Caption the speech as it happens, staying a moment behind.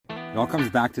It all comes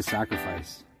back to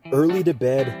sacrifice. Early to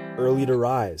bed, early to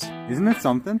rise. Isn't it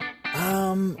something?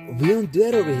 We don't do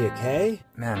that over here, Kay.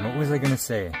 Man, what was I gonna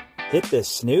say? Hit the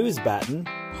snooze button.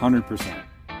 100%.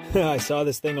 I saw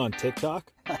this thing on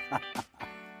TikTok.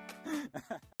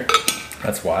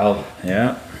 That's wild.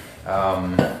 Yeah.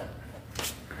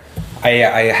 I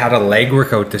had a leg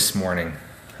workout this morning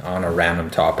on a random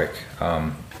topic.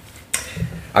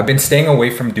 I've been staying away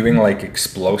from doing like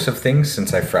explosive things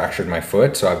since I fractured my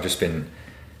foot. So I've just been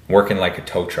working like a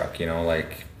tow truck, you know,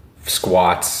 like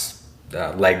squats,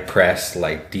 leg press,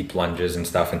 like deep lunges and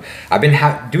stuff. And I've been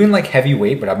doing like heavy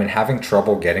weight, but I've been having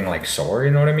trouble getting like sore,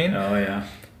 you know what I mean? Oh yeah.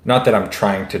 Not that I'm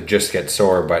trying to just get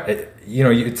sore, but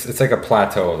it's like a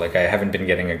plateau. Like I haven't been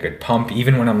getting a good pump,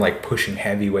 even when I'm like pushing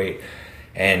heavy weight.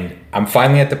 And I'm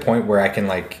finally at the point where I can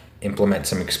like implement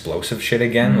some explosive shit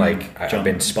again. Like I've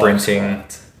been sprinting,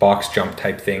 box jump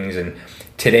type things. And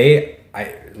today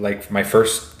I like my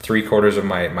first 3/4 of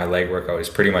my leg workout is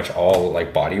pretty much all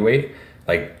like body weight,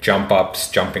 like jump ups,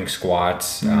 jumping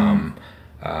squats,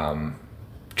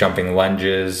 jumping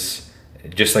lunges,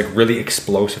 just like really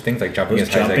explosive things like jumping as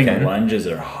high as I can. Jumping lunges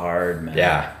are hard, man.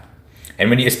 Yeah.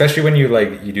 And especially when you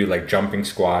do like jumping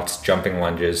squats, jumping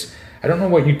lunges, I don't know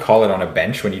what you'd call it on a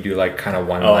bench when you do like kind of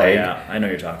one leg. Oh yeah, I know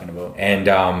what you're talking about. And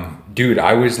dude,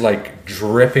 I was like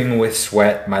dripping with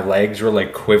sweat. My legs were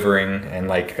like quivering and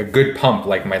like a good pump.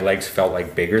 Like my legs felt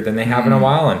like bigger than they have in a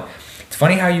while. And it's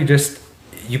funny how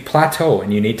you plateau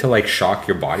and you need to like shock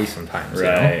your body sometimes.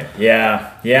 Right. You know?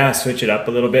 Yeah. Switch it up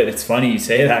a little bit. It's funny you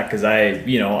say that because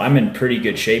I'm in pretty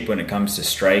good shape when it comes to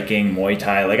striking, Muay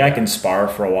Thai. Like I can spar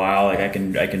for a while. Like I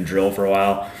can drill for a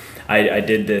while. I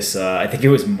did this, I think it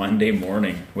was Monday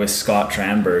morning with Scott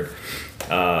Tranberg.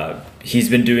 He's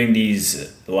been doing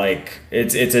these, like,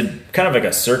 it's a kind of like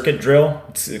a circuit drill.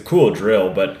 It's a cool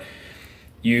drill, but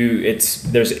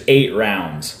there's 8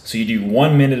 rounds. So you do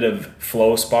 1 minute of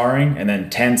flow sparring and then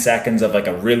 10 seconds of like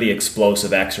a really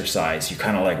explosive exercise. You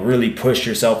kind of like really push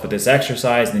yourself with this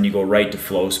exercise and then you go right to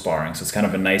flow sparring. So it's kind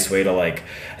of a nice way to like,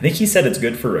 I think he said it's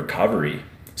good for recovery.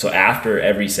 So after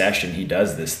every session, he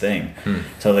does this thing.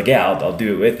 So I was like, yeah, I'll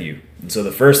do it with you. And so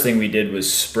the first thing we did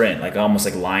was sprint, like almost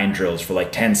like line drills for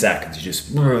like 10 seconds.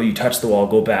 You touch the wall,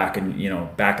 go back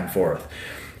and, back and forth.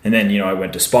 And then, I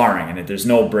went to sparring and there's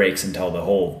no breaks until the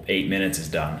whole 8 minutes is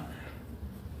done.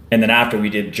 And then after we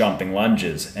did jumping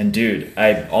lunges, and dude,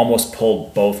 I almost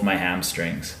pulled both my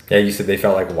hamstrings. Yeah, you said they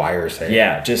felt like wires, hey?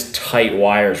 Yeah, just tight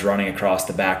wires running across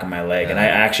the back of my leg. And I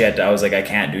actually I was like, I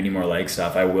can't do any more leg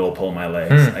stuff. I will pull my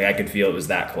legs. Like I could feel it was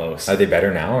that close. Are they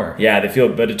better now or? Yeah, they feel,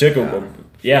 but it took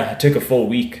a full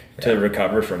week to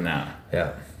recover from that.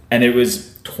 Yeah. And it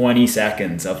was 20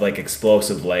 seconds of like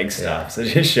explosive leg stuff. Yeah. So it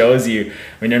just shows you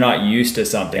when you're not used to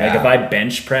something. Like if I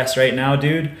bench press right now,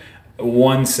 dude,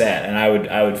 1 set and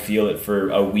I would feel it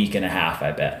for a week and a half,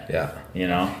 I bet. Yeah.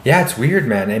 Yeah, it's weird,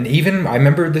 man. And even I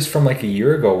remember this from like a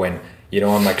year ago when,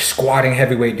 I'm like squatting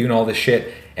heavyweight, doing all this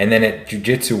shit. And then at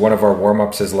jiu-jitsu, one of our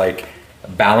warm-ups is like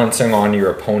balancing on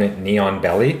your opponent knee on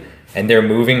belly. And they're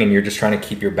moving and you're just trying to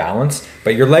keep your balance.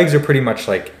 But your legs are pretty much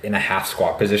like in a half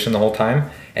squat position the whole time.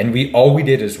 And all we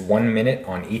did is 1 minute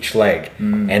on each leg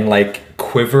and like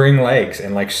quivering legs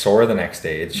and like sore the next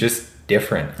day. It's just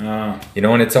different. And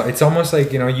it's almost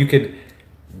like, you could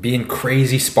be in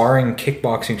crazy sparring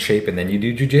kickboxing shape and then you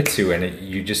do jiu-jitsu and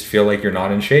you just feel like you're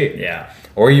not in shape. Yeah.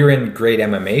 Or you're in great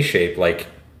MMA shape, like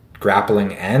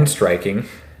grappling and striking.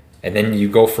 And then you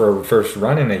go for a first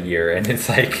run in a year and it's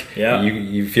like,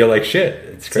 you feel like shit.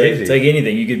 It's crazy. It's like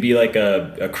anything. You could be like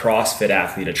a CrossFit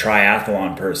athlete, a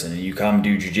triathlon person, and you come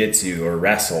do jiu-jitsu or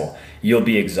wrestle, you'll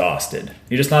be exhausted.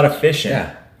 You're just not efficient.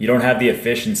 Yeah. You don't have the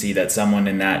efficiency that someone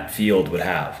in that field would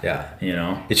have.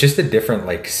 Yeah. It's just a different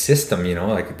like system,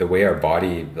 like the way our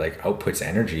body like outputs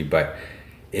energy. But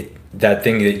that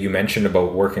thing that you mentioned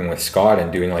about working with Scott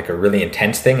and doing like a really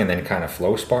intense thing and then kind of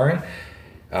flow sparring,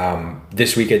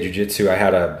 this week at jiu-jitsu I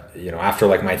had after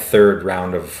like my 3rd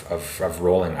round of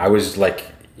rolling, I was like,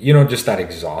 just that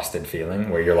exhausted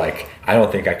feeling where you're like, I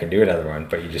don't think I can do another one,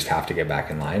 but you just have to get back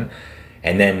in line.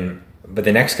 And then but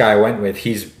the next guy I went with,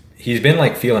 he's been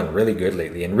like feeling really good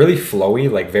lately and really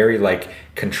flowy, like very like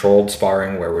controlled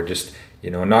sparring where we're just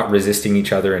not resisting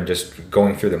each other and just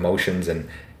going through the motions and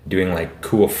doing like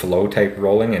cool flow type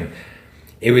rolling. And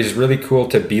it was really cool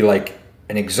to be like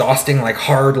an exhausting, like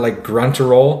hard, like grunt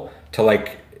roll to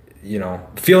like,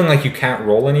 feeling like you can't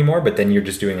roll anymore, but then you're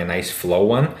just doing a nice flow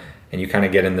one and you kind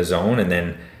of get in the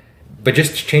zone but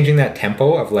just changing that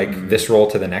tempo of like this roll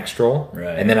to the next roll.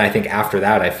 Right. And then I think after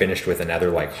that, I finished with another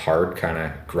like hard kind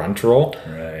of grunt roll.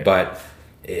 Right. But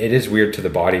it is weird to the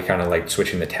body kind of like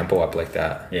switching the tempo up like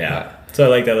that. Yeah. So I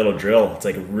like that little drill. It's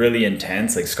like really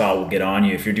intense. Like Scott will get on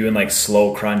you if you're doing like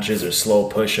slow crunches or slow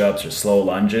push-ups or slow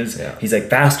lunges. Yeah. He's like,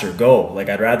 faster, go. Like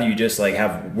I'd rather you just like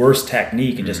have worse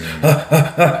technique and just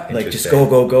like just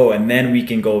go, and then we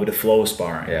can go to flow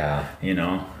sparring. Yeah. You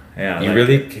know. Yeah. You like,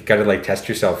 really got to like test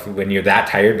yourself when you're that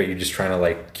tired, but you're just trying to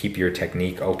like keep your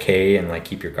technique okay and like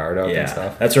keep your guard up and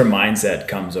stuff. That's where mindset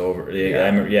comes over.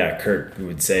 Kurt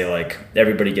would say like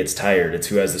everybody gets tired. It's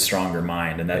who has the stronger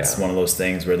mind, and that's one of those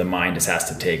things where the mind just has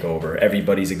to take over.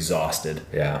 Everybody's exhausted.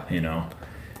 Yeah. You know.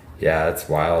 Yeah, it's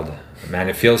wild, man.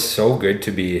 It feels so good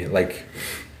to be like,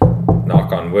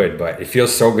 knock on wood, but it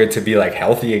feels so good to be like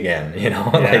healthy again, you know.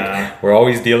 Like we're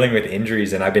always dealing with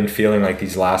injuries, and I've been feeling like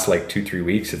these last like 2-3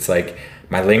 weeks, it's like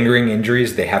my lingering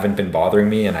injuries, they haven't been bothering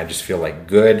me, and I just feel like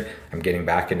good. I'm getting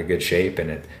back into good shape,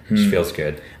 and it just feels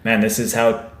good. Man, this is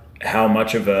how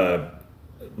much of a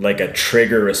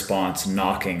trigger response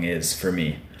knocking is for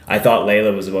me. I thought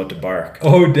Layla was about to bark.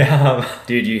 Oh, damn.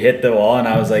 Dude, you hit the wall, and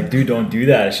I was like, dude, don't do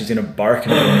that. She's going to bark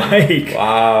into the mic.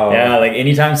 Wow. Yeah, like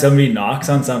anytime somebody knocks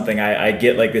on something, I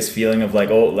get like this feeling of like,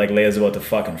 oh, like Layla's about to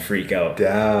fucking freak out.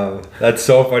 Damn. That's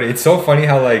so funny. It's so funny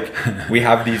how like we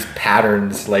have these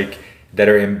patterns like that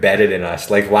are embedded in us.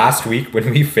 Like last week when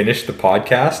we finished the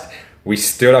podcast, we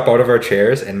stood up out of our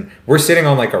chairs, and we're sitting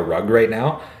on like a rug right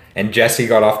now. And Jesse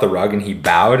got off the rug and he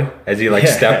bowed as he like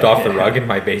stepped off the rug in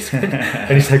my basement.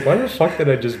 And he's like, why the fuck did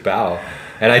I just bow?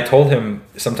 And I told him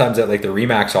sometimes at like the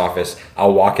Remax office,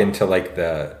 I'll walk into like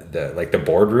the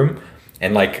boardroom,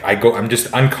 and like I'm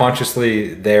just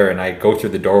unconsciously there, and I go through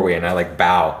the doorway and I like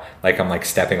bow like I'm like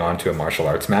stepping onto a martial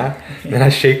arts mat. And then I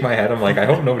shake my head. I'm like, I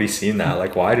hope nobody's seen that.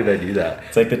 Like, why did I do that?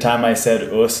 It's like the time I said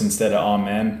us instead of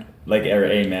amen. Like, or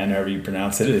amen, however you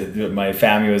pronounce it. My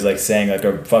family was like saying like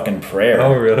a fucking prayer.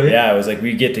 Oh, really? Yeah, it was like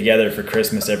we get together for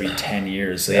Christmas every 10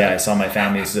 years. So yeah, I saw my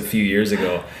family, this was a few years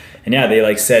ago. And yeah, they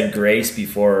like said grace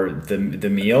before the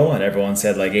meal, and everyone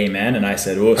said like amen, and I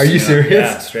said, "Oh, are you serious?"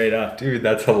 Yeah, straight up, dude.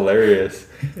 That's hilarious.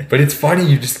 But it's funny,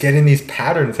 you just get in these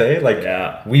patterns, hey?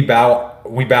 Like, we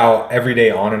bow every day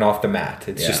on and off the mat.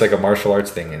 It's just like a martial arts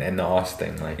thing and the os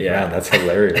thing. Like, man, that's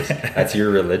hilarious. That's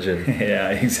your religion. Yeah,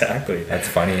 exactly. That's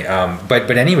funny. But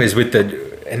anyways,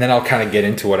 and then I'll kind of get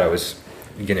into what I was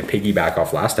gonna piggyback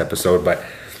off last episode. But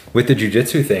with the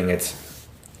jiu-jitsu thing,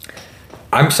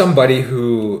 I'm somebody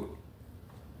who,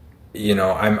 you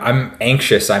know, I'm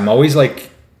anxious. I'm always like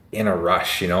in a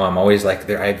rush, you know. I'm always like,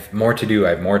 I have more to do.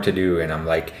 And I'm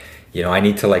like, you know, I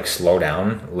need to like slow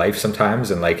down life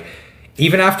sometimes. And like,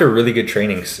 even after really good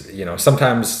trainings, you know,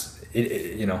 sometimes,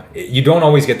 you don't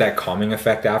always get that calming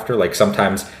effect after. Like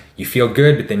sometimes you feel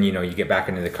good, but then, you know, you get back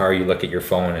into the car, you look at your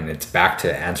phone, and it's back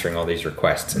to answering all these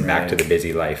requests and back to the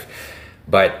busy life.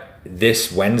 But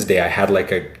this Wednesday, I had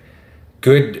like a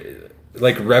good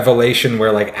like revelation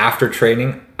where like after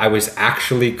training I was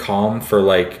actually calm for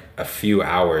like a few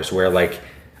hours, where like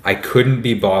I couldn't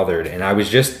be bothered, and I was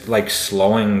just like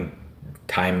slowing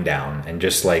time down and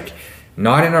just like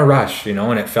not in a rush, you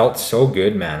know. And it felt so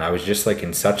good, man. I was just like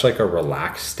in such like a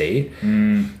relaxed state.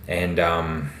 And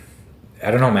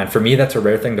I don't know, man, for me that's a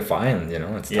rare thing to find, you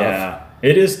know. It's tough. Yeah,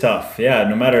 it is tough. Yeah,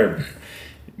 no matter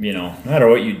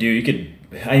what you do, you could,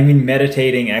 I mean,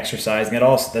 meditating, exercising,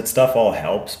 that stuff all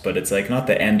helps, but it's like not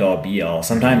the end all be all.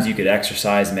 Sometimes you could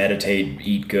exercise, meditate,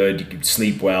 eat good, you could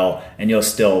sleep well, and you'll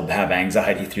still have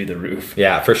anxiety through the roof.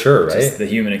 Yeah, for sure, right? Just the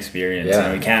human experience. Yeah.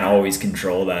 And we can't always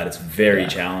control that. It's very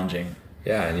challenging.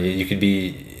 Yeah, and you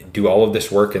could do all of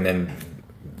this work, and then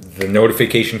the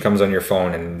notification comes on your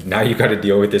phone, and now you got to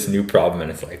deal with this new problem,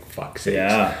 and it's like, fuck sakes.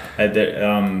 Yeah.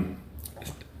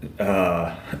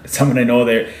 Someone I know,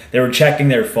 they were checking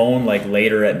their phone like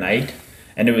later at night,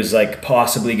 and it was like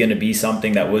possibly going to be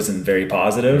something that wasn't very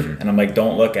positive. And I'm like,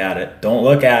 don't look at it.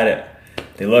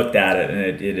 They looked at it,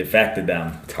 and it affected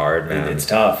them. It's hard, man. It's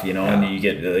tough, you know. And you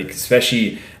get like,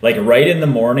 especially like right in the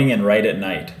morning and right at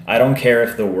night. I don't care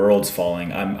if the world's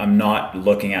falling. I'm not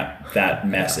looking at that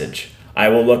message. I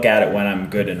will look at it when I'm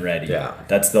good and ready. Yeah.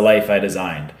 That's the life I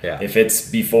designed. Yeah. If it's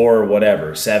before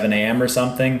whatever 7 a.m. or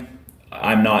something,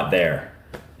 I'm not there.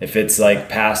 If it's like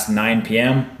past 9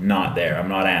 p.m., not there. I'm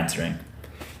not answering.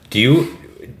 Do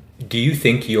you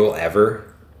think you'll ever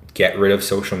get rid of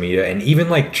social media and even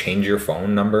like change your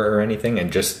phone number or anything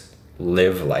and just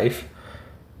live life?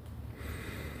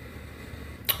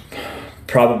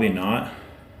 Probably not.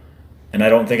 And I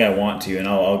don't think I want to. And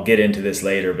I'll get into this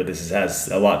later, but this has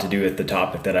a lot to do with the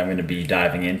topic that I'm going to be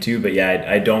diving into. But yeah,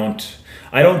 I don't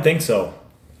think so.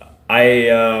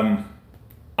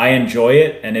 I enjoy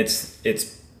it, and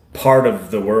it's part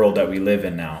of the world that we live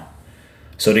in now.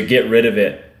 So to get rid of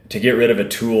it, to get rid of a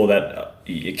tool that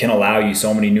it can allow you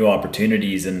so many new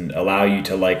opportunities and allow you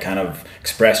to like kind of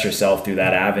express yourself through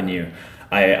that avenue.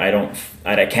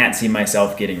 I can't see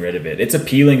myself getting rid of it. It's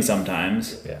appealing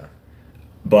sometimes, Yeah.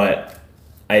 but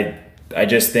I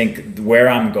just think where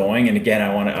I'm going, and again,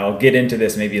 I'll get into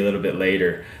this maybe a little bit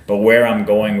later, but where I'm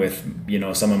going with, you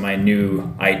know, some of my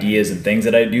new ideas and things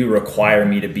that I do require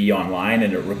me to be online,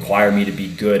 and it require me to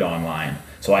be good online.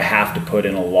 So I have to put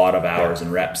in a lot of hours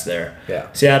and reps there. Yeah.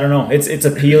 So yeah, I don't know. It's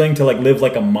appealing to like live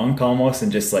like a monk almost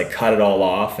and just like cut it all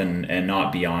off and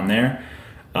not be on there.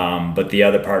 But the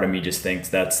other part of me just thinks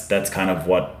that's kind of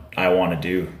what I want to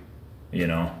do, you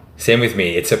know? Same with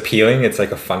me. It's appealing. It's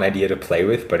like a fun idea to play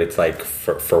with, but it's like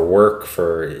for work,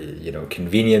 for, you know,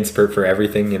 convenience, for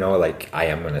everything, you know, like I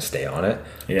am going to stay on it.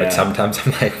 Yeah. But sometimes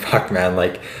I'm like, fuck man,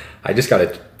 like I just got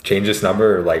to change this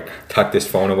number or like tuck this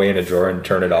phone away in a drawer and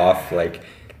turn it off. Like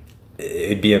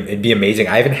it'd be amazing.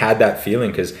 I haven't had that feeling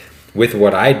because with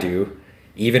what I do,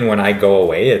 even when I go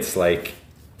away, it's like,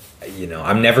 you know,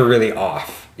 I'm never really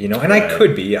off, you know, and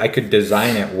Right. I could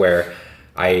design it where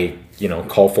I, you know,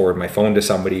 call forward my phone to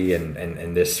somebody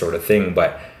and this sort of thing.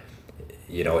 But,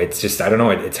 you know, it's just, I don't know,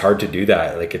 it's hard to do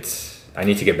that. Like I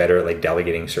need to get better at like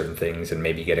delegating certain things and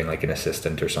maybe getting like an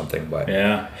assistant or something. But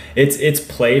yeah, it's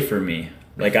play for me.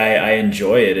 Like I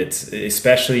enjoy it. It's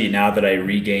especially now that I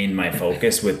regained my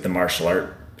focus with the martial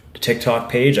art TikTok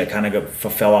page. I kind of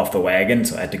fell off the wagon,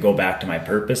 so I had to go back to my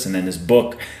purpose. And then this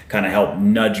book kind of helped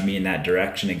nudge me in that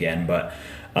direction again. But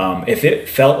if it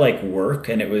felt like work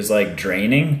and it was like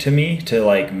draining to me to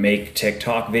like make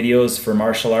TikTok videos for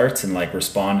martial arts and like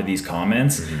respond to these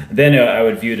comments, then I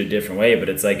would view it a different way. But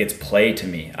it's like it's play to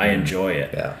me. I enjoy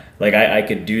it. Yeah. Like I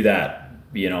could do that,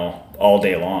 you know, all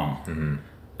day long.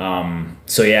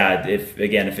 So yeah, if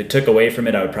it took away from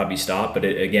it, I would probably stop. But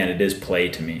it is play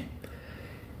to me.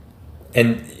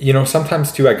 And, you know,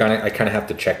 sometimes too, I kind of have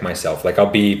to check myself. Like I'll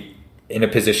be in a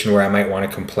position where I might want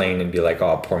to complain and be like,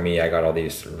 oh, poor me, I got all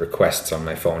these requests on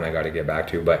my phone I got to get back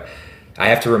to. But I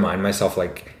have to remind myself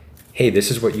like, hey, this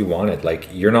is what you wanted. Like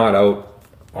you're not out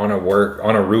on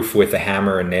a roof with a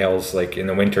hammer and nails, like in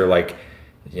the winter, like,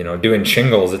 you know, doing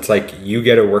shingles. It's like you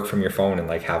get to work from your phone and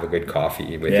like have a good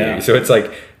coffee with you. So it's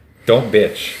like, don't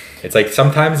bitch. It's like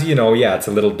sometimes, you know, yeah, it's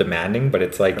a little demanding, but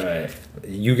it's like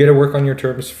you get to work on your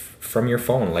terms from your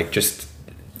phone. Like just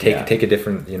take a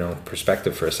different, you know,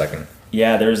 perspective for a second.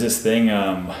 Yeah, there's this thing,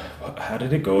 how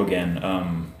did it go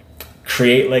again?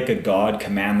 Create like a god,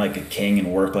 command like a king,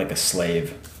 and work like a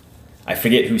slave. I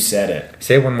forget who said it.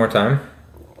 Say it one more time.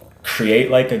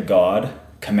 Create like a god,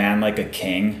 command like a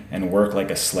king, and work like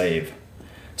a slave.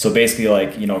 So basically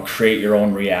like, you know, create your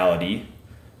own reality,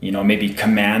 you know, maybe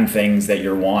command things that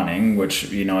you're wanting, which,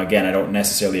 you know, again, I don't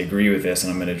necessarily agree with this,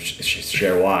 and I'm going to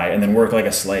share why, and then work like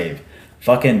a slave.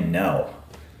 Fucking no.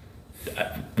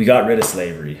 We got rid of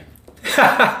slavery.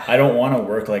 I don't want to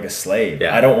work like a slave.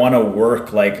 Yeah. I don't want to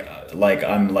work like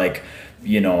I'm like,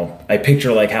 you know, I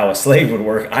picture like how a slave would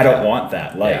work. I don't want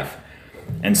that life.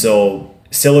 Yeah. And so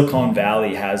Silicon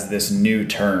Valley has this new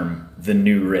term, the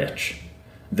new rich.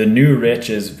 The new rich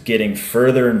is getting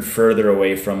further and further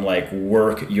away from like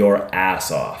work your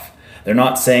ass off. They're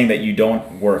not saying that you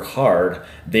don't work hard.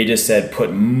 They just said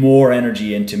put more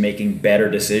energy into making better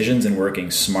decisions and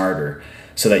working smarter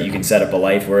so that you can set up a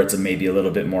life where it's maybe a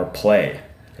little bit more play.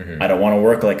 I don't want to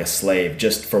work like a slave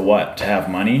just for what? To have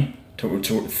money? To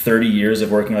 30 years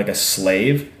of working like a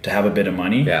slave to have a bit of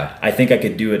money? Yeah. I think I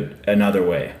could do it another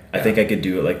way. I think I could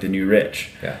do it like the new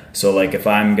rich. Yeah. So like if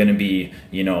I'm going to be,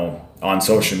 you know, on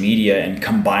social media and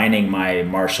combining my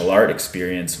martial art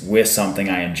experience with something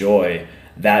I enjoy,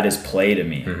 that is play to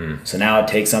me. So now it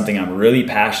takes something I'm really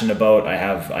passionate about. I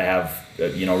have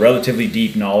you know, relatively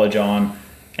deep knowledge on,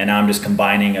 and I'm just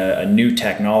combining a new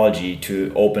technology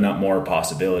to open up more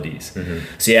possibilities.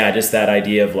 So yeah, just that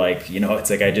idea of like, you know,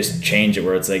 it's like I just change it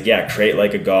where it's like, yeah, create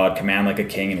like a god, command like a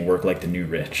king, and work like the new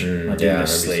rich. Not doing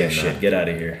this slave shit. Get out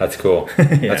of here. That's cool.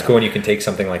 That's cool when you can take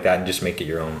something like that and just make it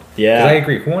your own. 'Cause I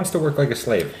agree. Who wants to work like a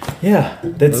slave? Yeah,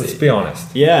 Let's be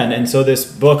honest. Yeah, and so this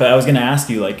book, I was going to ask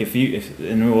you, like, if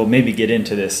and we'll maybe get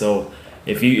into this. So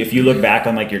if you look back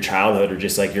on like your childhood or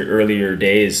just like your earlier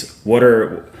days, what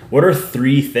are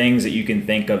 3 things that you can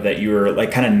think of that you were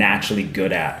like kind of naturally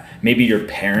good at? Maybe your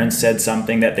parents said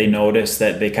something that they noticed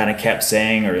that they kind of kept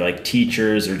saying, or like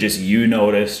teachers, or just you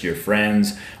noticed, your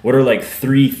friends. What are like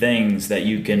 3 things that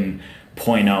you can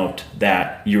point out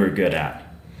that you were good at?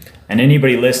 And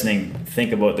anybody listening,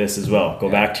 think about this as well. Go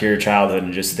back to your childhood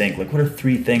and just think, like, what are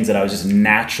 3 things that I was just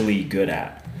naturally good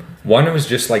at? One was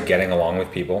just like getting along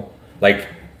with people. Like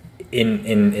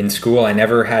in school, I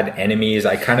never had enemies.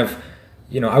 I kind of,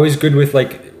 I was good with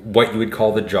like what you would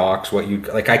call the jocks,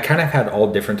 I kind of had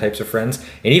all different types of friends.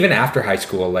 And even after high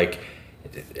school, like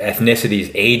ethnicities,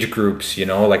 age groups,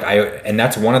 and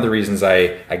that's one of the reasons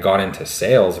I got into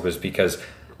sales, was because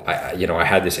I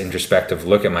had this introspective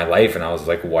look at my life, and I was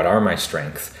like, what are my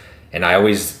strengths? And I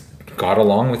always got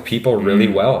along with people really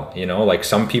well. Like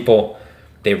some people,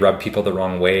 they rub people the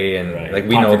wrong way, and like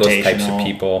we know those types of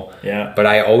people. Yeah. But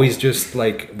I always just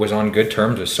like was on good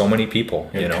terms with so many people.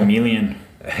 You're a chameleon.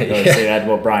 I say that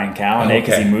about Brian Cowan,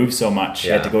 because he moved so much. He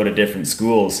had to go to different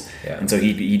schools, and so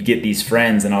he'd get these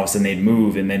friends, and all of a sudden they'd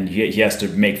move, and then he has to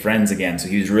make friends again. So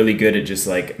he was really good at just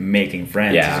like making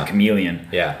friends. He's a chameleon.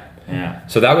 Yeah.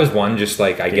 So that was one, just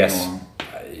like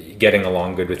getting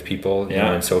along good with people,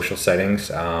 in social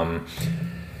settings.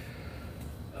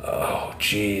 Oh,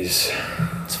 geez.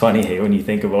 It's funny, hey, when you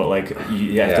think about like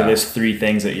you have to list 3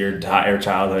 things at your entire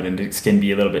childhood, and it can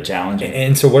be a little bit challenging.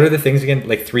 And so what are the things again?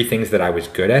 Like 3 things that I was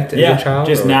good at as a child?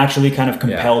 Just naturally kind of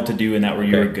compelled to do, and that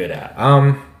you were good at.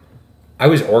 I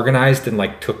was organized and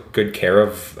like took good care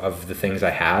of the things I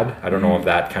had. I don't know if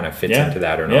that kind of fits into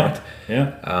that or not.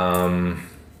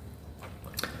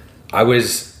 I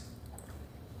was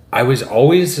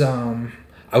always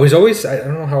I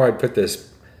don't know how I put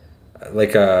this,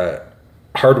 like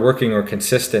hardworking or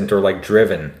consistent or like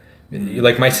driven.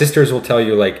 Like my sisters will tell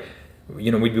you, like,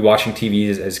 we'd be watching TV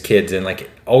as kids, and like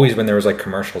always when there was like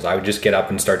commercials, I would just get up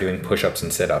and start doing push-ups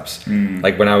and sit-ups.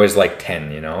 Like when I was like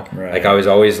 10, like I was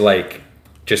always like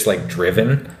just like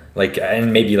driven, like,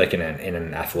 and maybe like in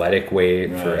an athletic way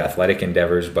for athletic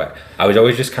endeavors, but I was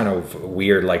always just kind of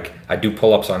weird. Like I do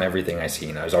pull-ups on everything I see,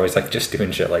 and I was always like just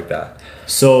doing shit like that.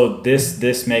 So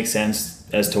this makes sense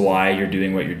as to why you're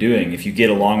doing what you're doing. If you get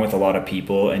along with a lot of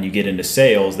people and you get into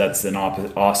sales, that's an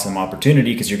awesome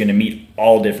opportunity, because you're going to meet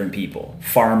all different people: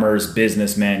 farmers,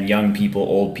 businessmen, young people,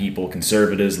 old people,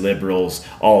 conservatives, liberals,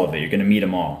 all of it. You're going to meet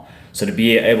them all. So to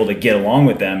be able to get along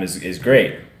with them is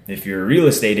great. If you're a real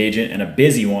estate agent and a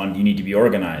busy one, you need to be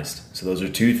organized. So those are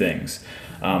 2 things.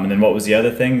 And then what was the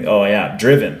other thing? Oh yeah,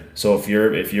 driven. So if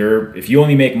you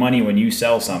only make money when you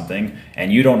sell something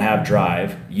and you don't have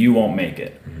drive, you won't make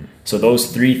it. So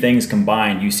those 3 things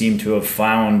combined, you seem to have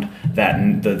found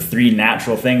that the 3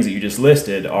 natural things that you just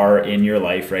listed are in your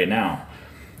life right now.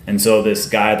 And so this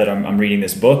guy that I'm reading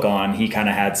this book on, he kind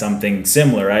of had something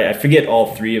similar. I forget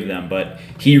all 3 of them, but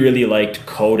he really liked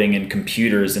coding and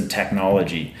computers and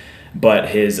technology. But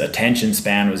his attention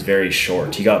span was very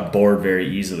short. He got bored very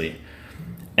easily.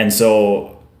 And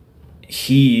so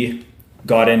he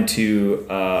got into,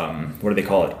 what do they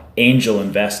call it? Angel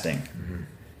investing.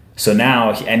 So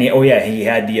now, he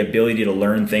had the ability to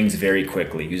learn things very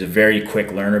quickly. He was a very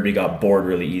quick learner, but he got bored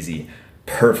really easy.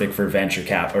 Perfect for venture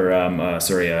cap or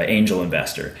angel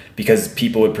investor, because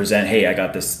people would present, hey, I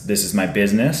got this is my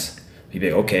business. He'd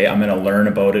be like, okay, I'm going to learn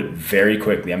about it very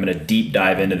quickly. I'm going to deep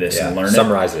dive into this and learn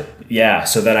summarize it. Yeah,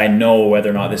 so that I know whether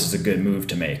or not this is a good move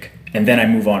to make. And then I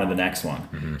move on to the next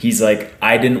one. He's like,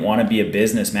 I didn't want to be a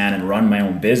businessman and run my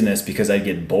own business because I'd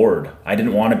get bored. I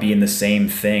didn't want to be in the same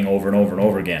thing over and over and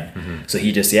over again. So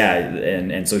he just,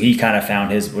 and so he kind of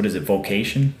found his, what is it,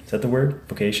 vocation? Is that the word?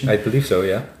 Vocation? I believe so,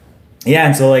 yeah. Yeah,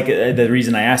 and so like the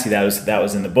reason I asked you that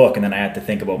was in the book, and then I had to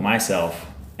think about myself,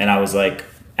 and I was like,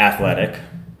 athletic.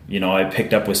 I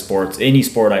picked up with sports. Any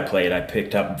sport I played, I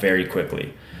picked up very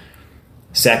quickly.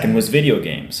 Second was video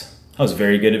games. I was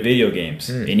very good at video games.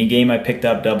 Any game I picked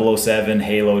up, 007,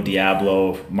 Halo,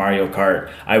 Diablo, Mario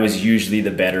Kart, I was usually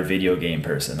the better video game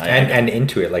person. And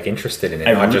into it, like interested in it,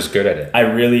 not just good at it. I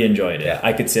really enjoyed it. Yeah.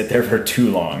 I could sit there for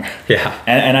too long. Yeah.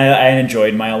 And I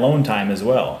enjoyed my alone time as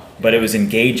well. But it was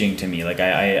engaging to me. Like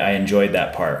I enjoyed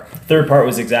that part. Third part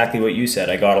was exactly what you said.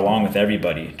 I got along with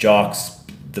everybody. Jocks,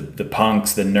 the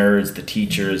punks, the nerds, the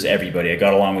teachers, everybody. I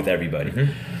got along with everybody.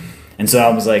 And so I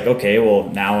was like, okay, well,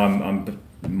 now I'm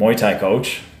Muay Thai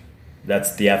coach.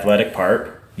 That's the athletic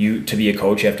part. To be a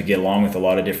coach, you have to get along with a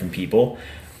lot of different people.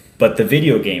 But the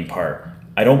video game part,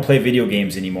 I don't play video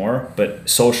games anymore, but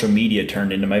social media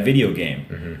turned into my video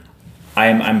game.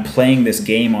 I'm playing this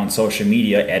game on social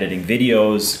media, editing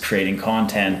videos, creating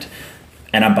content,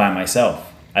 and I'm by myself.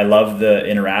 I love the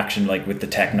interaction, like with the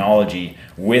technology,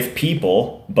 with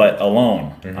people, but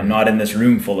alone. I'm not in this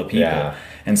room full of people. Yeah.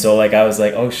 And so like I was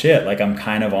like, oh shit, like I'm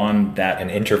kind of on that. An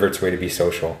introvert's way to be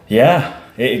social. Yeah,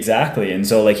 exactly. And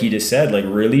so like he just said, like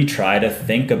really try to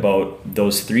think about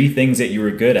those 3 things that you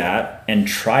were good at and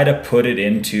try to put it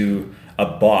into a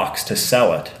box to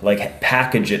sell it. Like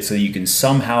package it so you can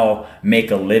somehow make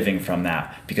a living from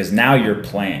that, because now you're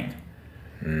playing.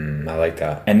 I like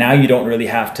that. And now you don't really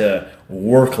have to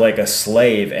work like a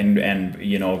slave and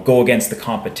you know, go against the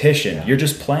competition. Yeah. You're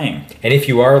just playing. And if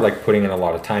you are like putting in a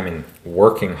lot of time and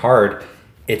working hard,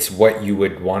 it's what you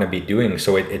would want to be doing.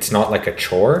 So it's not like a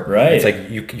chore. Right. It's like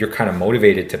you're kind of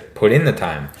motivated to put in the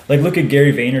time. Like, look at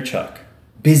Gary Vaynerchuk.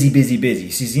 Busy. He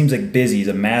seems like busy. He's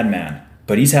a madman,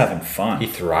 but he's having fun. He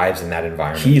thrives in that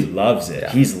environment. He loves it.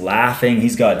 Yeah. He's laughing.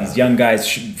 He's got these young guys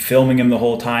filming him the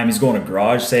whole time. He's going to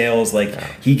garage sales. Like,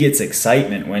 he gets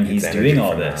excitement when he's doing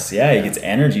all this. He gets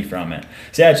energy from it.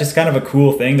 So yeah, it's just kind of a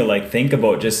cool thing to like think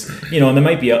about. Just, you know, and there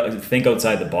might be think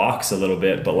outside the box a little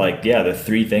bit, but like, yeah, the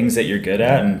 3 things that you're good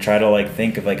at, and try to like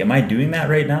think of like, am I doing that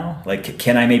right now? Like,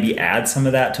 can I maybe add some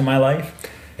of that to my life?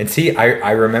 And see,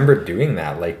 I remember doing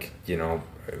that, like, you know,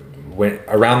 when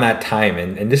around that time,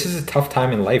 and this is a tough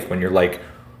time in life when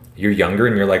you're younger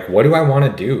and you're like, what do I want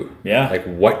to do? Yeah. Like,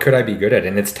 what could I be good at?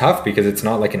 And it's tough because it's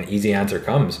not like an easy answer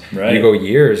comes. Right. You go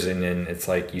years and then it's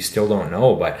like, you still don't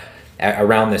know. But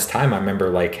around this time, I remember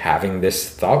like having this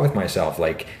thought with myself,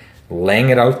 like laying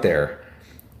it out there.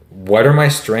 What are my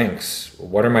strengths?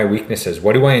 What are my weaknesses?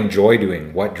 What do I enjoy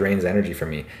doing? What drains energy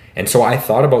from me? And so I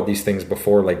thought about these things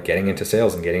before, like getting into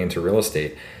sales and getting into real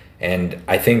estate. And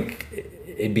I think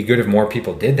it'd be good if more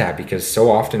people did that, because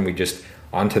so often we just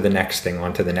on to the next thing,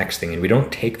 and we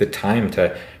don't take the time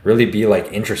to really be like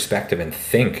introspective and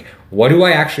think, what do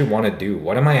I actually want to do?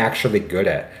 What am I actually good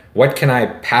at? What can I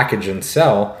package and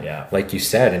sell? Yeah. Like you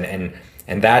said,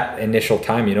 and that initial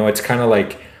time, you know, it's kind of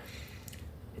like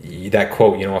that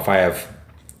quote, you know, if I have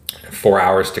 4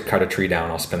 hours to cut a tree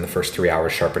down, I'll spend the first 3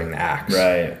 hours sharpening the axe.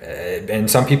 Right. And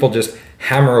some people just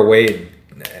hammer away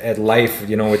at life,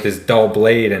 you know, with this dull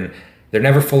blade, and they're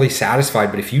never fully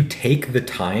satisfied. But if you take the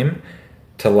time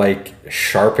to like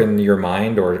sharpen your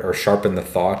mind or sharpen the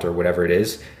thought or whatever it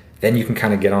is, then you can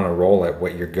kind of get on a roll at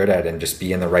what you're good at and just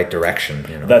be in the right direction.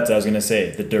 You know? That's what I was going to say,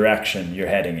 the direction you're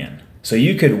heading in. So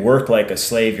you could work like a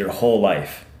slave your whole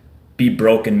life, be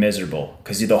broke and miserable,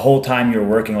 because the whole time you're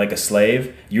working like a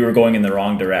slave, you were going in the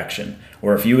wrong direction.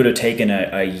 Or if you would have taken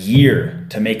a year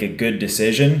to make a good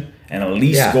decision and at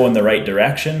least go in the right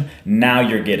direction, now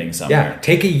you're getting somewhere. Yeah,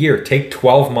 take a year, take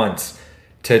 12 months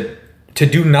to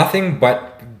do nothing but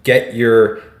get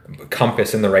your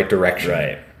compass in the right direction.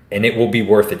 Right. And it will be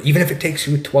worth it, even if it takes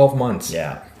you 12 months.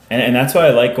 Yeah. And that's why I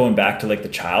like going back to like the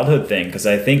childhood thing, because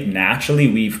I think naturally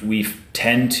we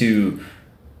tend to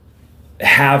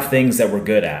have things that we're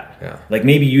good at. Yeah. Like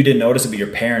maybe you didn't notice it, but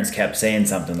your parents kept saying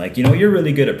something like, you know, you're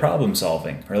really good at problem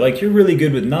solving, or like you're really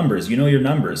good with numbers, you know your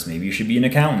numbers, maybe you should be an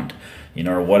accountant, you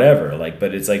know, or whatever. Like,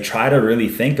 but it's like, try to really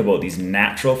think about these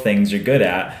natural things you're good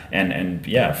at and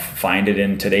find it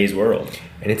in today's world.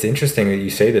 And it's interesting that you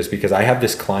say this, because I have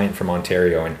this client from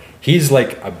Ontario, and he's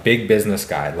like a big business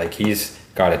guy. Like he's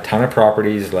got a ton of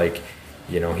properties, like,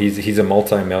 you know, he's a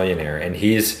multi-millionaire, and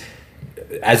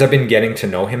as I've been getting to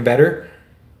know him better,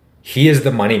 he is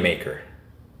the money maker.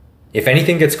 If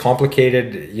anything gets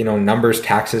complicated, you know, numbers,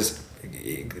 taxes,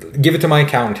 give it to my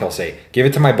accountant, he'll say. Give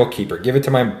it to my bookkeeper. Give it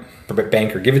to my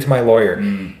banker. Give it to my lawyer.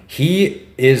 He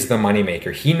is the money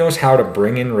maker. He knows how to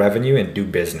bring in revenue and do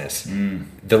business.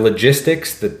 The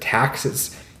logistics, the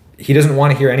taxes, he doesn't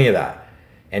want to hear any of that.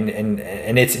 And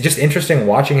it's just interesting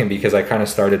watching him, because I kind of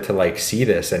started to like see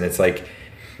this, and it's like,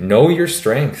 know your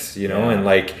strengths, you know, and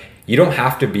like, you don't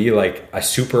have to be like a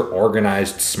super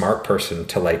organized, smart person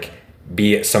to like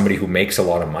be somebody who makes a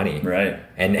lot of money. Right.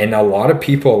 And a lot of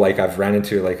people, like I've ran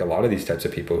into like a lot of these types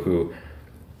of people who,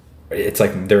 it's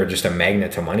like they're just a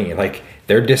magnet to money. Like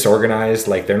they're disorganized,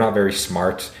 like they're not very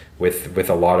smart with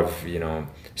a lot of, you know,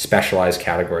 specialized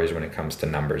categories when it comes to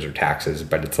numbers or taxes,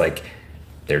 but it's like,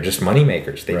 they're just money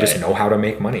makers. They just know how to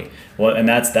make money. Well, and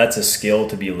that's a skill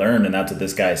to be learned, and that's what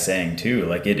this guy's saying too.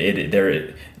 Like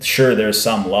there's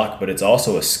some luck, but it's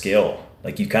also a skill.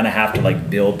 Like you kind of have to like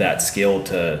build that skill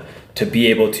to be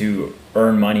able to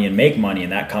earn money and make money,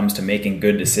 and that comes to making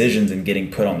good decisions and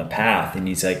getting put on the path. And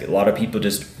he's like, a lot of people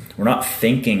we're not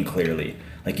thinking clearly.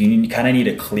 Like you kind of need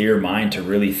a clear mind to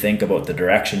really think about the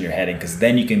direction you're heading, because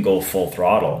then you can go full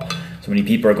throttle. So many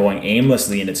people are going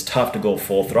aimlessly, and it's tough to go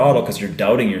full throttle because you're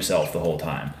doubting yourself the whole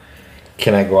time.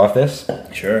 Can I go off this?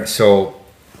 Sure. So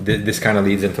this kind of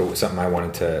leads into something I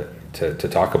wanted to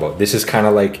talk about. This is kind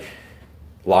of like,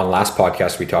 on last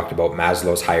podcast we talked about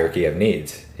Maslow's hierarchy of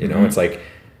needs. You know, it's like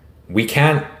we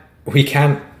can't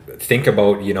think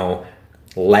about, you know,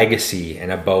 legacy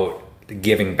and about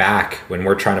giving back when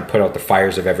we're trying to put out the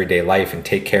fires of everyday life and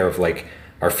take care of like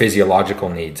our physiological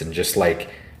needs and just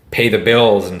like pay the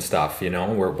bills and stuff. You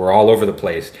know, we're all over the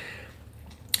place.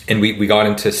 And we got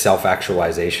into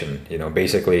self-actualization. You know,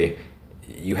 basically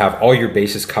you have all your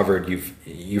bases covered.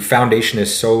 Your foundation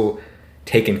is so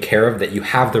taken care of, that you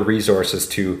have the resources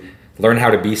to learn how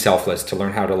to be selfless, to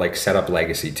learn how to like set up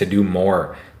legacy, to do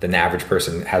more than the average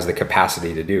person has the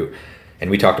capacity to do. And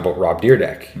we talked about Rob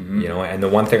Dyrdek, you know, and the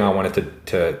one thing I wanted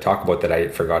to talk about that I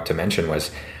forgot to mention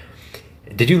was,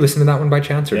 did you listen to that one by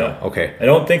chance or no? Okay. I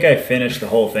don't think I finished the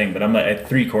whole thing, but I'm at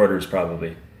 3/4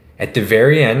 probably. At the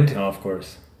very end. Oh, of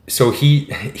course. So he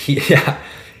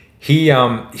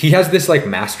has this like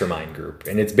mastermind group,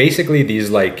 and it's basically these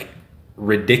like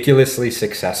ridiculously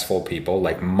successful people,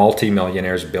 like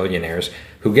multimillionaires, billionaires,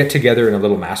 who get together in a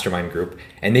little mastermind group,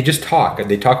 and they just talk.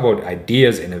 They talk about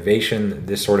ideas, innovation,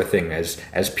 this sort of thing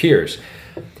as peers.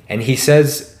 And he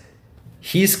says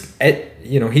he's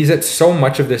at so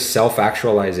much of this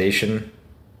self-actualization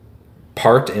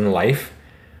part in life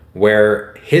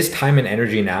where his time and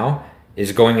energy now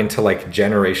is going into like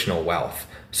generational wealth.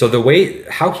 So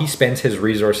how he spends his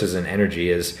resources and energy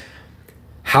is,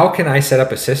 how can I set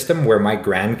up a system where my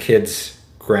grandkids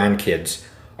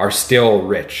are still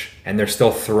rich and they're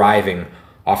still thriving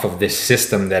off of this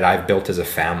system that I've built as a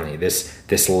family,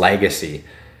 this legacy.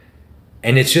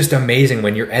 And it's just amazing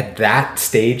when you're at that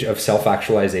stage of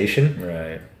self-actualization.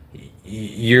 Right.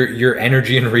 Your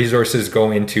energy and resources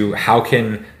go into, how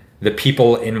can the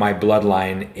people in my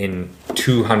bloodline in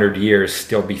 200 years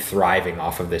still be thriving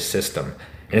off of this system?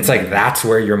 And it's like, that's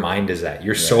where your mind is at.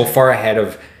 You're so far ahead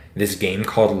of this game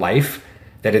called life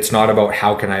that it's not about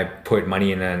how can I put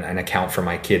money in an account for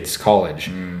my kids'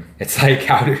 college. It's like,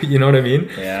 you know what I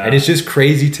mean? Yeah. And it's just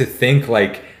crazy to think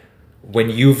like, when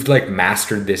you've like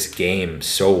mastered this game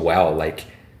so well, like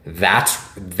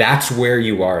that's where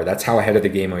you are. That's how ahead of the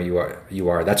game you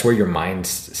are. That's where your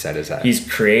mindset is at. He's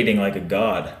creating like a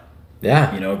god.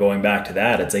 Yeah. You know, going back to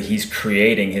that, it's like he's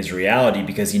creating his reality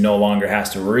because he no longer has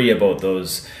to worry about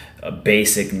those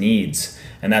basic needs.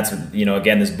 And that's, you know,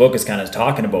 again, this book is kind of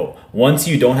talking about, once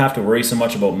you don't have to worry so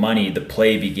much about money, the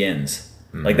play begins.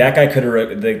 Like that guy could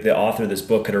have, the author of this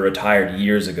book could have retired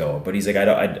years ago, but he's like,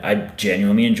 I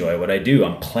genuinely enjoy what I do.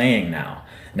 I'm playing now.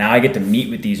 Now I get to meet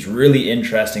with these really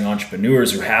interesting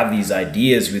entrepreneurs who have these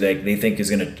ideas who they think is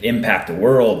going to impact the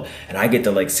world, and I get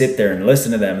to like sit there and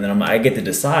listen to them, and then I get to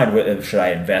decide whether should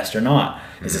I invest or not.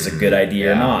 Is this a good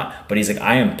idea or not? But he's like,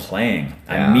 I am playing.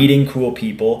 I'm meeting cool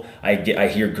people. I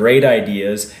hear great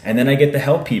ideas, and then I get to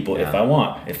help people if I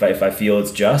want. If I feel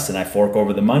it's just, and I fork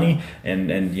over the money,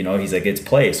 and you know, he's like, it's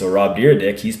play. So Rob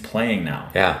Dyrdek, he's playing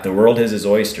now. Yeah. The world is his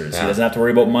oysters. He doesn't have to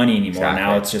worry about money anymore. Exactly.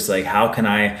 Now it's just like, how can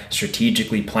I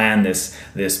strategically plan this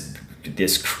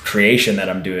creation that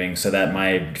I'm doing so that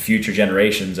my future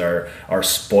generations are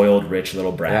spoiled rich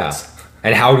little brats. Yeah.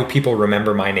 And how do people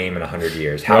remember my name in 100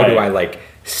 years? How do I like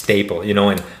staple, you know?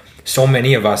 And so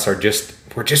many of us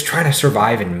we're just trying to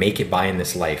survive and make it by in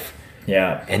this life.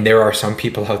 Yeah. And there are some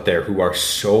people out there who are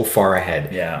so far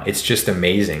ahead. Yeah. It's just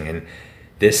amazing. And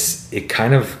this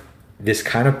kind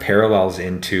of parallels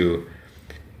into,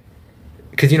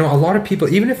 because, you know, a lot of people,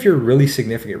 even if you're really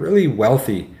significant, really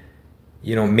wealthy,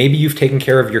 you know, maybe you've taken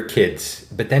care of your kids,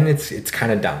 but then it's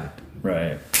kind of done.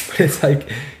 Right. But it's like,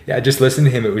 yeah, just listen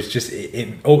to him. It was just,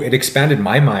 it expanded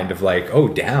my mind of like, oh,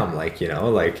 damn, like, you know,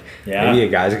 like maybe a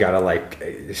guy's got to like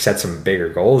set some bigger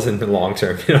goals in the long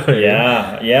term. You know what I mean?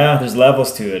 Yeah. There's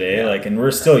levels to it, eh? Like, and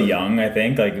we're still young, I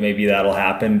think. Like, maybe that'll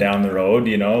happen down the road,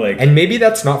 you know? Like, and maybe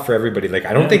that's not for everybody. Like,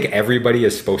 I don't think everybody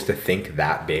is supposed to think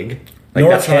that big. Like,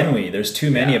 nor can we. There's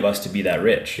too many of us to be that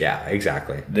rich. Yeah,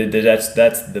 exactly.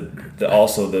 That's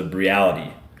also the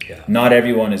reality. Yeah. Not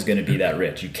everyone is going to be that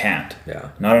rich. You can't.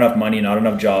 Yeah. Not enough money, not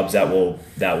enough jobs that will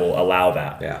allow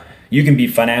that. Yeah. You can be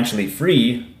financially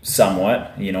free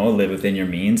somewhat, you know, live within your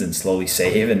means and slowly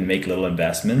save and make little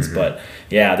investments. Mm-hmm. But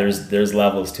yeah, there's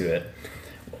levels to it.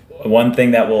 One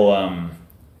thing that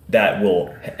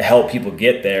will help people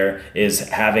get there is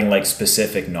having like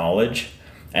specific knowledge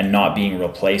and not being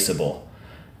replaceable.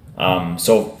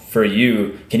 So for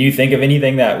you, can you think of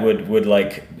anything that would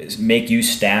like make you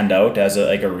stand out as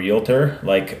a realtor?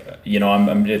 Like, you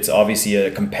know, it's obviously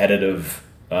a competitive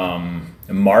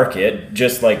market,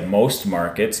 just like most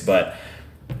markets. But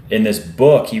in this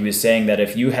book, he was saying that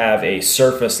if you have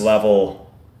surface level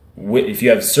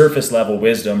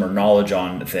wisdom or knowledge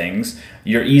on things,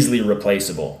 you're easily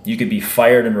replaceable. You could be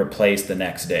fired and replaced the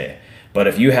next day. But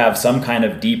if you have some kind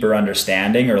of deeper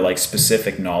understanding or like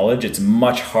specific knowledge, it's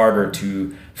much harder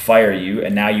to fire you.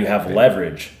 And now you have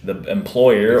leverage. The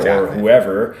employer or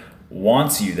whoever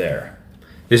wants you there.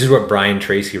 This is what Brian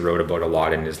Tracy wrote about a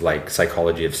lot in his like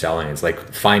Psychology of Selling. It's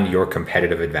like, find your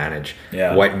competitive advantage.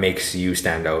 Yeah. What makes you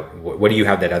stand out? What do you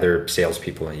have that other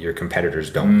salespeople, your competitors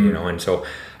don't, you know? And so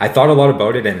I thought a lot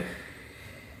about it, and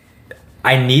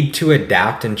I need to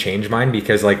adapt and change mine,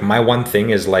 because like my one thing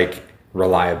is like,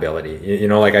 reliability. You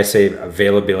know, like I say,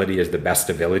 availability is the best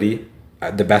ability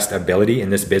in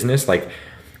this business. Like,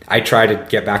 I try to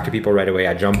get back to people right away.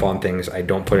 I jump on things. I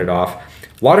don't put it off.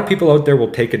 A lot of people out there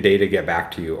will take a day to get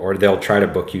back to you, or they'll try to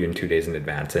book you in 2 days in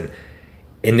advance. And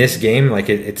in this game, like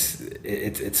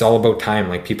it's all about time.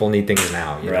 Like, people need things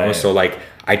now, you know? So like,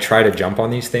 I try to jump on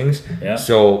these things. Yeah.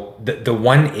 So the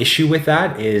one issue with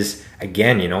that is,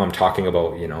 again, you know, I'm talking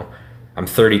about, you know, I'm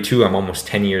 32, I'm almost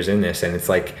 10 years in this, and it's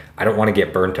like, I don't want to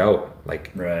get burnt out.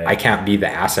 Like, I can't be the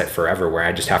asset forever where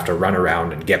I just have to run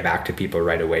around and get back to people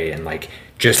right away and like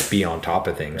just be on top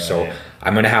of things. So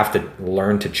I'm going to have to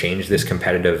learn to change this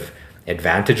competitive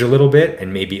advantage a little bit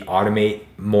and maybe automate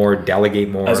more, delegate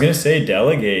more. I was going to say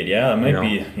delegate. Yeah, that might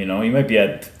be, you know, you might be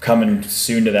coming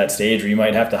soon to that stage where you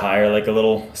might have to hire like a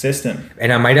little assistant.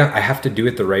 And I have to do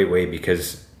it the right way,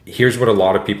 because here's what a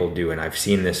lot of people do, and I've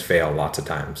seen this fail lots of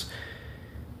times.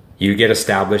 You get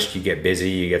established, you get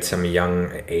busy, you get some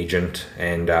young agent,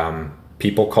 and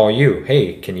people call you,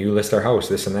 hey, can you list our house,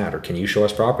 this and that, or can you show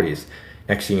us properties?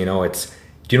 Next thing you know, it's,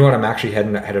 do you know what, I'm actually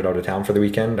headed out of town for the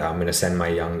weekend. I'm going to send my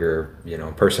younger, you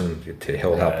know, person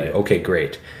he'll help you. Okay,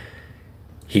 great.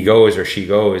 He goes or she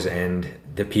goes, and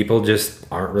the people just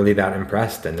aren't really that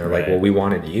impressed, and they're like, well, we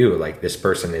wanted you. Like, this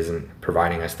person isn't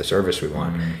providing us the service we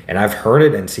want. And I've heard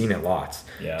it and seen it lots.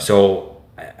 So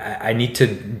I need to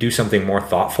do something more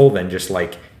thoughtful than just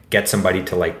like get somebody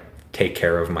to like take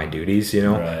care of my duties, you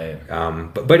know.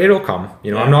 But it'll come,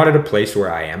 you know. I'm not at a place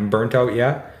where I am burnt out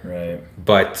yet,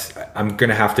 but I'm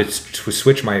gonna have to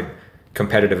switch my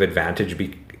competitive advantage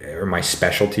or my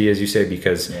specialty, as you say,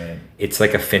 because it's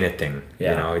like a finite thing, you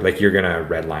know, like you're gonna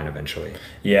redline eventually.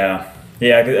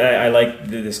 I like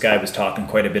this guy was talking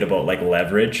quite a bit about like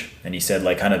leverage, and he said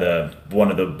like kind of one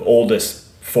of the oldest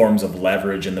forms of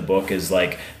leverage in the book is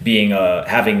like being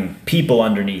having people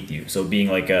underneath you. So being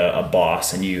like a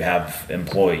boss, and you have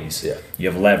employees, you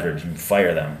have leverage, you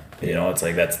fire them, you know, it's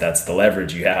like that's the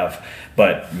leverage you have.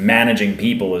 But managing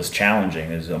people is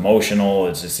challenging, it's emotional,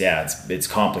 it's just it's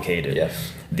complicated.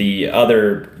 The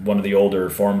other one of the older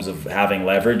forms of having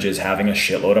leverage is having a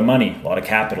shitload of money, a lot of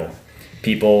capital.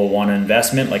 People want an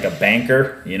investment, like a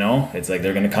banker, you know, it's like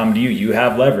they're going to come to you. You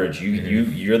have leverage,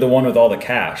 you're the one with all the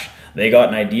cash. They got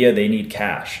an idea, they need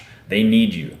cash, they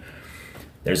need you.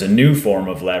 There's a new form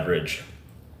of leverage,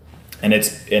 and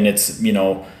it's you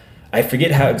know, I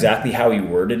forget exactly how he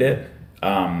worded it,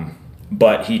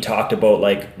 but he talked about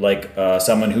like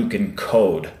someone who can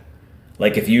code.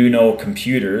 Like, if you know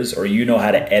computers, or you know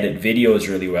how to edit videos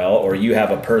really well, or you have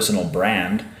a personal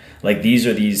brand, like these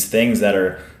are these things that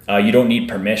are you don't need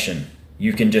permission.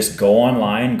 You can just go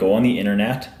online, go on the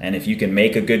internet, and if you can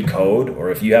make a good code, or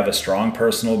if you have a strong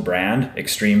personal brand,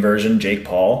 extreme version, Jake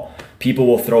Paul, people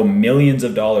will throw millions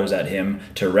of dollars at him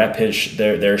to rep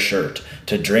their shirt,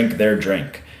 to drink their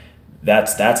drink.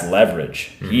 That's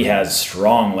leverage. He has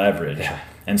strong leverage.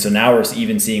 And so now we're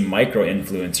even seeing micro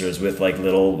influencers with like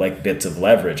little like bits of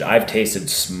leverage. I've tasted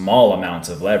small amounts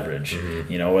of leverage,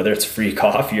 you know, whether it's free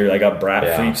coffee or like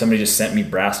free, somebody just sent me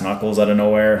brass knuckles out of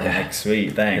nowhere. I'm like,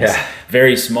 sweet, thanks.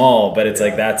 Very small, but it's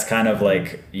like, that's kind of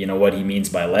like, you know, what he means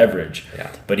by leverage.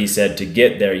 But he said to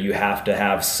get there, you have to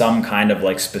have some kind of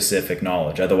like specific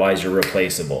knowledge. Otherwise you're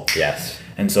replaceable.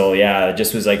 And so, I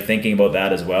just was like thinking about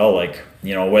that as well. Like,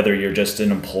 you know, whether you're just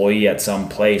an employee at some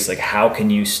place, like how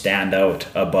can you stand out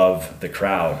above the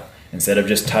crowd instead of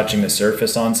just touching the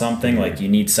surface on something? Like, you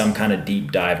need some kind of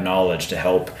deep dive knowledge to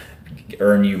help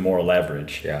earn you more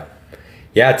leverage.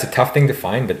 It's a tough thing to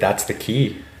find, but that's the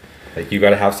key. Like, you got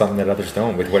to have something that others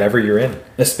don't with whatever you're in.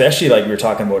 Especially like we were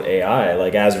talking about AI,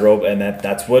 like and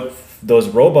that's what those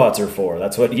robots are for.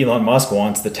 That's what Elon Musk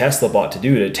wants the Tesla bot to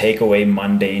do, to take away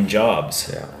mundane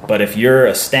jobs. But if you're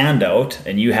a standout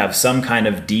and you have some kind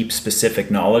of deep specific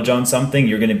knowledge on something,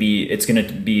 it's going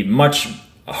to be much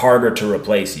harder to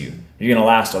replace you. You're going to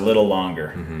last a little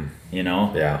longer, you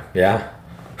know?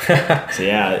 So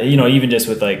you know, even just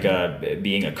with like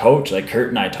being a coach, like Kurt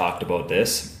and I talked about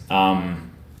this.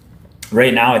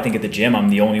 Right now, I think at the gym, I'm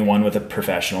the only one with a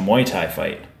professional Muay Thai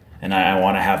fight. And I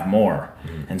want to have more.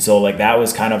 And so like that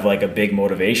was kind of like a big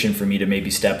motivation for me to maybe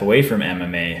step away from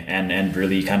MMA and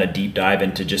really kind of deep dive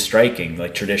into just striking,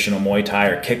 like traditional Muay Thai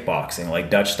or kickboxing, like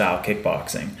Dutch style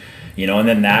kickboxing, you know. And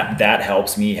then that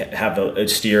helps me have a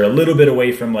steer a little bit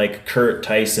away from like Kurt,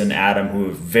 Tyson, Adam,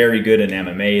 who are very good in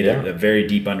MMA, a very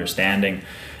deep understanding.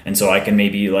 And so I can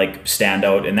maybe like stand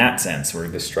out in that sense where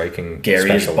The striking Gary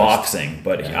is specialist. boxing,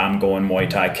 but I'm going Muay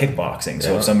Thai kickboxing.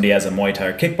 So if somebody has a Muay Thai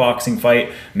or kickboxing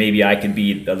fight, maybe I can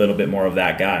be a little bit more of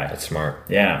that guy. That's smart.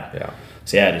 Yeah. Yeah.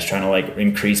 So yeah, just trying to like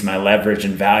increase my leverage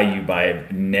and value by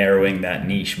narrowing that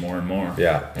niche more and more.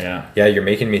 Yeah, you're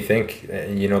making me think.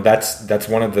 You know, that's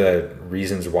one of the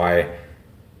reasons why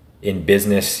in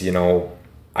business, you know,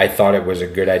 I thought it was a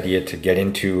good idea to get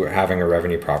into having a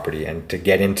revenue property and to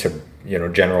get into, you know,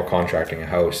 general contracting a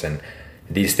house and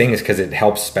these things, because it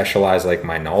helps specialize like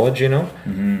my knowledge, you know,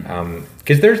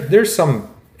 because there's some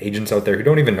agents out there who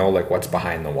don't even know like what's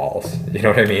behind the walls, you know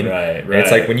what I mean? Right. And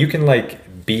it's like when you can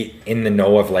like be in the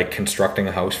know of like constructing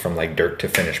a house from like dirt to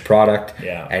finished product,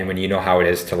 and when you know how it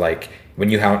is to like when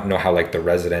you know how like the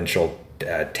residential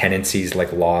tenancies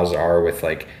like laws are with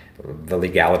like the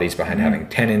legalities behind having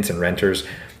tenants and renters,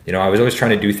 you know, I was always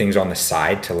trying to do things on the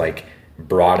side to like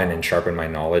broaden and sharpen my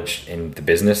knowledge in the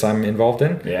business I'm involved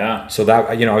in. Yeah. So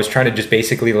that, you know, I was trying to just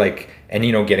basically like, and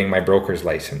you know, getting my broker's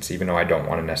license, even though I don't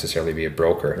want to necessarily be a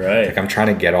broker. Right. Like I'm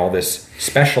trying to get all this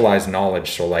specialized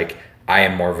knowledge so like I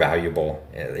am more valuable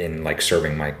in like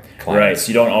serving my clients. Right. So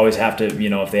you don't always have to, you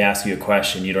know, if they ask you a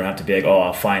question, you don't have to be like, oh,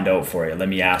 I'll find out for you. Let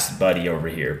me ask buddy over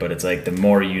here. But it's like the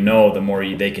more you know, the more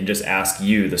they can just ask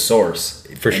you the source.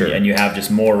 For sure. And you have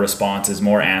just more responses,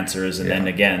 more answers. And then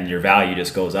again, your value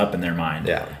just goes up in their mind.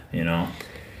 Yeah. You know?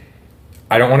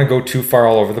 I don't want to go too far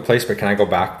all over the place, but can I go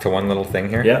back to one little thing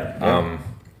here? Yeah.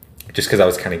 Just because I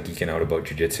was kind of geeking out about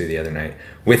jiu-jitsu the other night.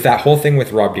 With that whole thing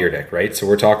with Rob Dyrdek, right? So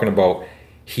we're talking about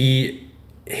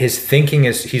his thinking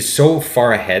is he's so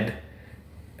far ahead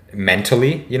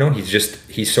mentally, you know,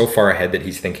 he's so far ahead that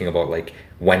he's thinking about like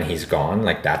when he's gone,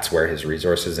 like that's where his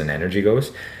resources and energy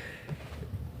goes.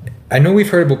 I know we've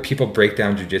heard about people break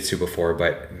down jiu-jitsu before,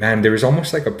 but man, there is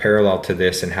almost like a parallel to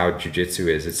this and how jiu-jitsu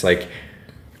is. It's like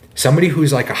somebody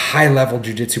who's like a high level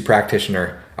jiu-jitsu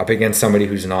practitioner up against somebody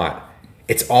who's not.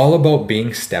 It's all about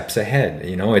being steps ahead.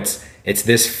 You know, it's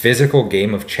this physical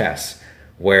game of chess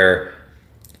where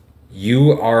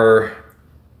you are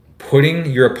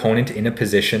putting your opponent in a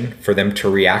position for them to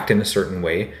react in a certain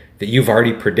way that you've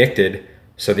already predicted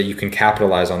so that you can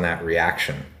capitalize on that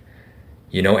reaction.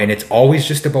 You know, and it's always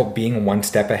just about being one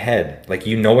step ahead. Like,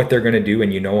 you know what they're going to do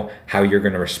and you know how you're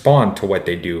going to respond to what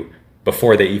they do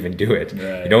before they even do it.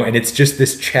 Right. You know, and it's just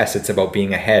this chess. It's about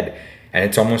being ahead. And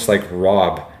it's almost like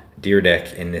Rob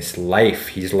Dyrdek in this life.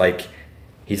 He's like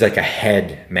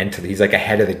ahead mentally. He's like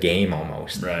ahead of the game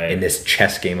almost in this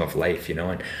chess game of life, you know?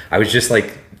 And I was just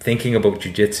like thinking about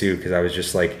jiu-jitsu because I was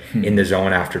just like in the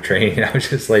zone after training. I was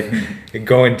just like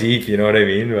going deep, you know what I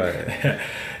mean? But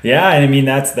yeah. And I mean,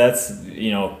 that's,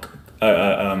 you know,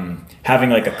 having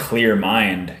like a clear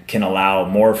mind can allow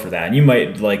more for that. And you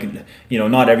might like, you know,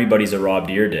 not everybody's a Rob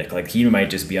Dyrdek. Like he might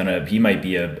just be he might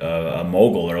be a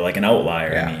mogul or like an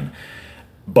outlier. Yeah. I mean,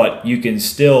 but you can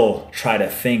still try to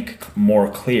think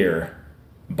more clear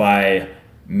by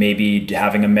maybe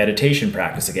having a meditation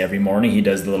practice. Like every morning he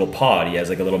does the little pod. He has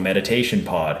like a little meditation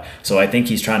pod. So I think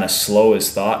he's trying to slow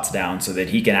his thoughts down so that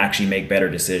he can actually make better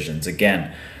decisions.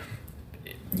 Again,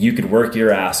 you could work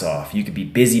your ass off. You could be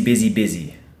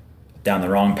busy down the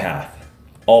wrong path.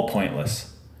 All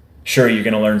pointless. Sure, you're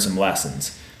going to learn some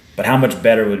lessons. But how much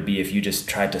better would it be if you just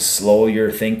tried to slow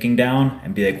your thinking down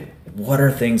and be like, what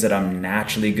are things that I'm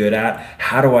naturally good at?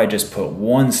 How do I just put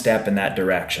one step in that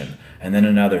direction and then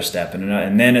another step and another,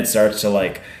 and then it starts to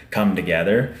like come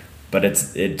together. But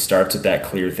it starts with that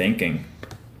clear thinking.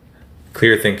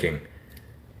 Clear thinking.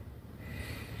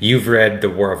 You've read The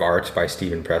War of Art by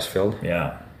Steven Pressfield.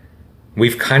 Yeah.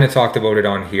 We've kind of talked about it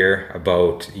on here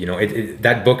about, you know,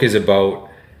 that book is about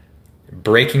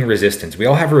breaking resistance. We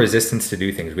all have a resistance to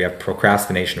do things. We have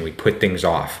procrastination. We put things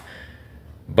off.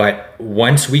 But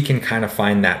once we can kind of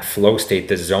find that flow state,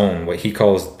 the zone, what he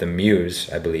calls the muse,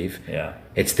 I believe. Yeah.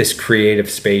 It's this creative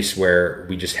space where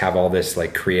we just have all this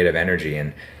like creative energy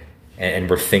and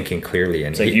we're thinking clearly.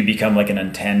 And it's like you become like an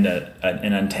antenna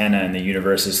and the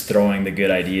universe is throwing the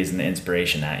good ideas and the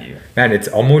inspiration at you. Man, it's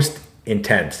almost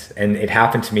intense. And it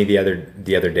happened to me the other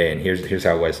day. And here's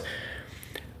how it was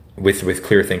with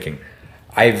clear thinking.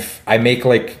 I make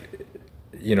like,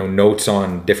 you know, notes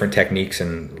on different techniques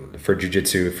and for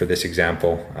jiu-jitsu, for this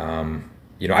example,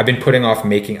 you know, I've been putting off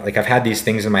making, like I've had these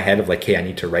things in my head of like, hey, I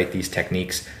need to write these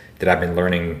techniques that I've been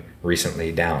learning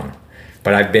recently down,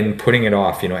 but I've been putting it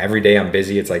off. You know, every day I'm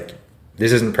busy. It's like,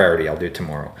 this isn't priority. I'll do it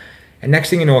tomorrow. And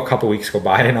next thing you know, a couple weeks go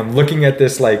by and I'm looking at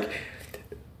this like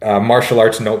martial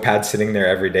arts notepad sitting there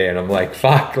every day. And I'm like,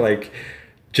 fuck, like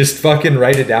just fucking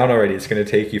write it down already. It's going to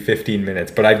take you 15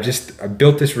 minutes. But I've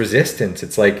built this resistance.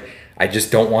 It's like, I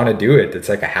just don't want to do it. It's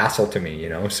like a hassle to me, you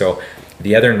know? So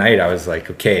the other night I was like,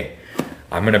 okay,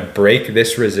 I'm going to break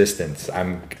this resistance.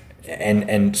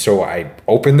 And so I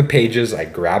opened the pages, I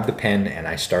grabbed the pen, and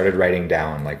I started writing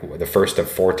down like the first of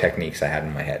 4 techniques I had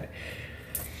in my head.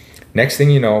 Next thing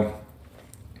you know,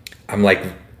 I'm like,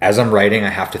 as I'm writing, I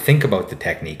have to think about the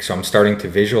technique. So I'm starting to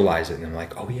visualize it, and I'm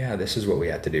like, oh yeah, this is what we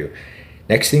have to do.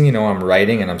 Next thing you know, I'm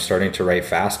writing and I'm starting to write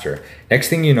faster. Next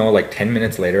thing you know, like 10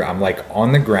 minutes later, I'm like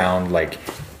on the ground, like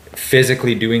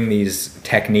physically doing these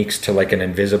techniques to like an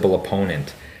invisible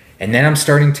opponent. And then I'm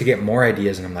starting to get more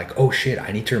ideas, and I'm like, oh shit,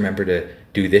 I need to remember to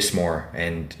do this more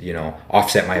and, you know,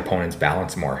 offset my opponent's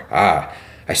balance more.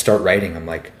 I start writing. I'm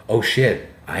like, oh shit,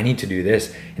 I need to do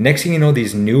this. And next thing you know,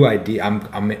 these new ideas,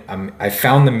 I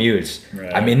found the muse.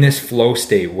 Right. I'm in this flow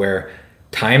state where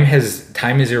time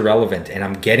is irrelevant, and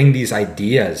I'm getting these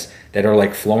ideas that are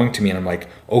like flowing to me, and I'm like,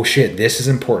 oh shit, this is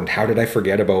important. How did I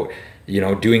forget about, you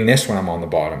know, doing this when I'm on the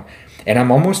bottom? And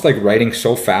I'm almost like writing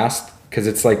so fast, because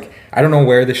it's like, I don't know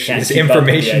where this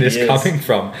information is coming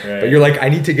from. Right. But you're like, I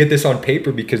need to get this on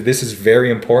paper because this is very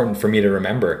important for me to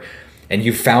remember. And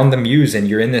you found the muse, and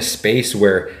you're in this space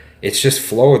where it's just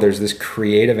flow. There's this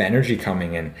creative energy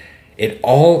coming in. It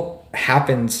all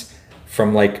happens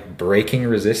from like breaking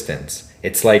resistance.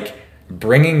 It's like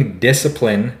bringing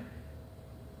discipline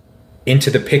into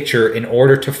the picture in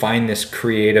order to find this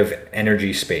creative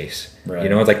energy space. Right. You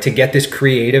know, like to get this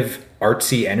creative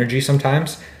artsy energy,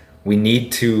 sometimes we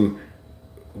need to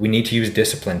use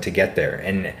discipline to get there.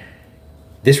 And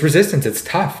this resistance, it's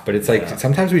tough, but it's like,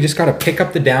 sometimes we just got to pick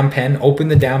up the damn pen, open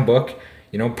the damn book,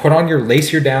 you know,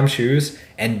 lace your damn shoes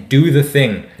and do the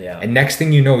thing. Yeah. And next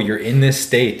thing you know, you're in this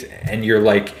state and you're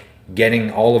like getting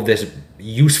all of this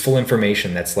useful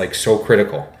information that's like so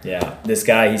critical. Yeah. This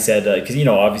guy, he said, because, you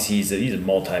know, obviously he's a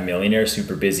multi-millionaire,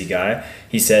 super busy guy.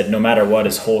 He said no matter what,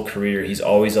 his whole career, he's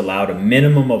always allowed a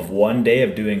minimum of 1 day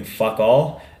of doing fuck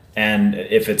all. And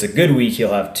if it's a good week,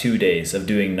 he'll have 2 days of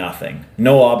doing nothing.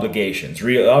 No obligations.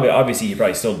 Obviously, he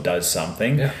probably still does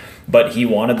something. Yeah. But he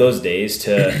wanted those days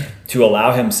to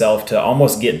allow himself to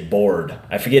almost get bored.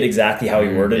 I forget exactly how he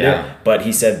worded it, but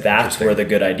he said that's where the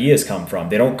good ideas come from.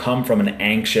 They don't come from an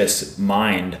anxious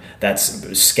mind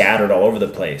that's scattered all over the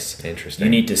place. Interesting. You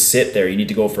need to sit there. You need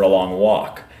to go for a long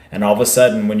walk. And all of a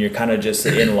sudden, when you're kind of just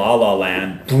in la la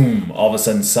land, boom, all of a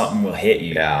sudden something will hit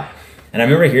you. Yeah. And I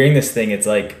remember hearing this thing. It's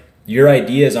like, your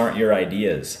ideas aren't your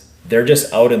ideas. They're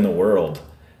just out in the world.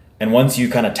 And once you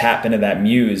kind of tap into that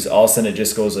muse, all of a sudden it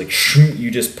just goes like, shoot,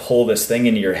 you just pull this thing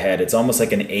into your head. It's almost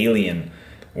like an alien,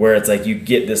 where it's like you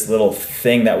get this little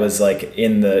thing that was like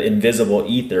in the invisible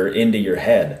ether into your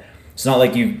head. It's not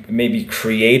like you maybe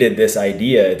created this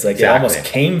idea. It's like It almost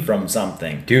came from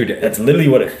something. Dude. That's literally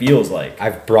what it feels like.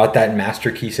 I've brought that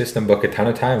Master Key System book a ton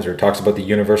of times where it talks about the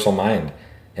universal mind.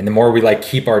 And the more we like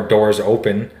keep our doors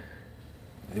open,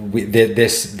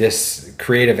 this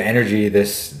creative energy,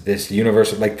 this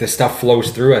universal, like this stuff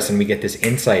flows through us, and we get this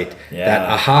insight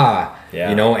that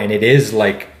you know, and it is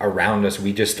like around us.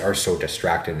 We just are so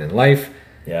distracted in life.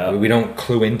 Yeah, we don't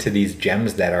clue into these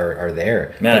gems that are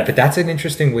there. But that's an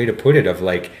interesting way to put it, of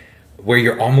like where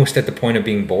you're almost at the point of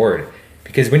being bored,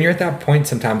 because when you're at that point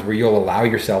sometimes where you'll allow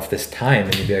yourself this time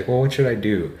and you'll be like, well, what should I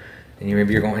do? And you're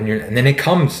going, and then it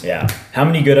comes. Yeah. How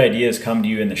many good ideas come to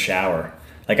you in the shower?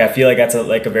 Like, I feel like that's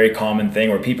a very common thing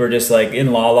where people are just like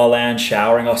in la la land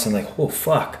showering, all of a sudden like, oh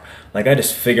fuck, like I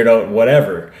just figured out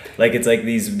whatever. Like, it's like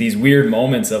these weird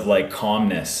moments of like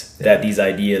calmness that these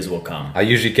ideas will come. I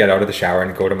usually get out of the shower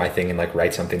and go to my thing and like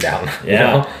write something down.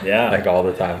 Yeah. You know? Like all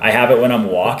the time. I have it when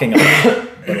I'm walking a lot,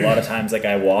 but a lot of times like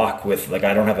I walk with like,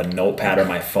 I don't have a notepad or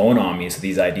my phone on me, so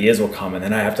these ideas will come and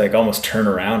then I have to like almost turn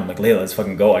around. I'm like, Layla, let's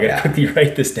fucking go. I gotta quickly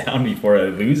write this down before I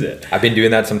lose it. I've been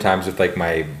doing that sometimes with like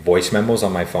my voice memos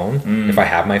on my phone. If I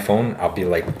have my phone, I'll be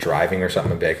like driving or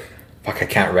something and be like, fuck, I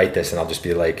can't write this, and I'll just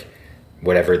be like,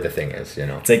 whatever the thing is, you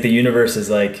know. It's like the universe is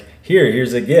like,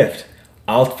 here's a gift.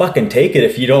 I'll fucking take it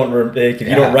if you don't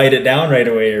you don't write it down right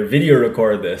away or video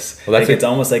record this. Well, that's like it's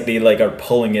almost like they like are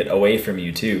pulling it away from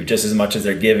you too, just as much as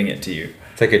they're giving it to you.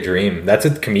 It's like a dream. That's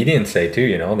what comedians say too,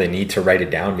 you know. They need to write it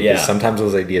down because sometimes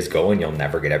those ideas go and you'll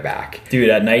never get it back. Dude,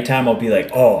 at nighttime I'll be like,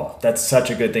 oh, that's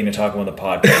such a good thing to talk about on the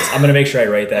podcast. I'm gonna make sure I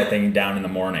write that thing down in the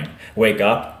morning. Wake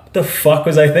up. What the fuck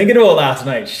was I thinking about last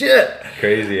night? Shit.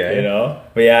 Crazy, eh? You know?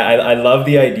 But yeah, I love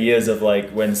the ideas of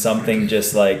like when something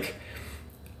just like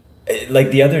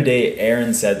the other day,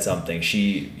 Erin said something.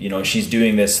 She, you know, she's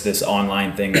doing this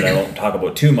online thing that I won't talk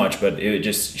about too much, but it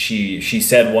just, she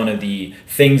said one of the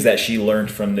things that she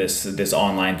learned from this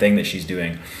online thing that she's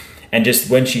doing. And just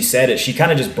when she said it, she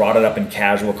kind of just brought it up in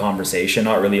casual conversation,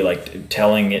 not really like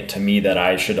telling it to me that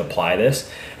I should apply this.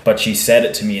 But she said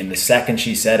it to me, and the second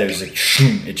she said it, it was like,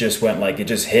 shoom, it just went like, it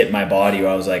just hit my body where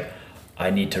I was like, I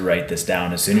need to write this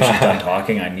down. As soon as she's done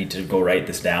talking, I need to go write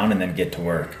this down and then get to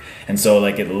work. And so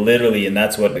like it literally, and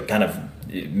that's what kind of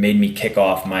made me kick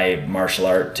off my martial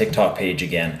art TikTok page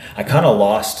again. I kind of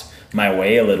lost my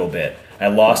way a little bit. I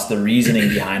lost the reasoning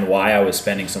behind why I was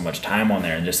spending so much time on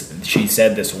there. And just, she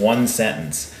said this one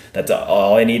sentence, that's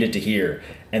all I needed to hear.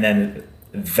 And then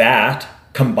that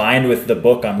combined with the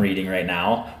book I'm reading right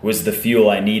now was the fuel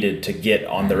I needed to get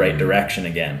on the right direction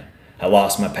again. I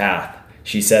lost my path.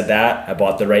 She said that, I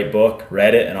bought the right book,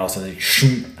 read it, and all of a sudden,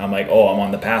 shoot, I'm like, oh, I'm on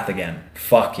the path again.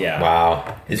 Fuck yeah.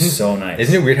 Wow. It's so nice.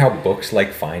 Isn't it weird how books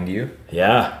like find you?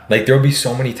 Yeah. Like there'll be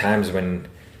so many times when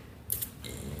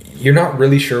you're not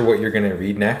really sure what you're going to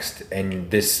read next,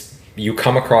 and you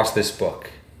come across this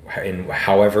book in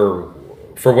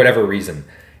for whatever reason,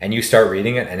 and you start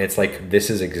reading it, and it's like, this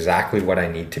is exactly what I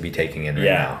need to be taking in right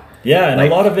now. Yeah, and like,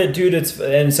 a lot of it, dude,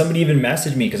 and somebody even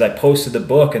messaged me because I posted the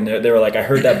book, and they were like, I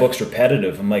heard that book's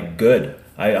repetitive. I'm like, good.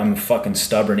 I'm a fucking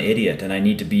stubborn idiot, and I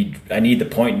need the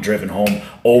point driven home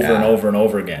over and over and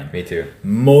over again. Me too.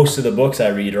 Most of the books I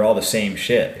read are all the same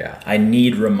shit. Yeah. I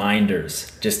need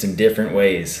reminders, just in different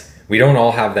ways. We don't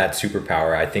all have that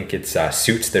superpower. I think it's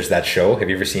Suits. There's that show. Have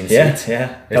you ever seen Suits?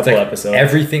 Yeah. It's Couple like episodes.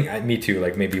 Everything, me too,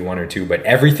 like maybe one or two, but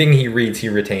everything he reads, he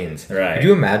retains. Right. Could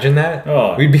you imagine that?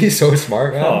 Oh. We'd be so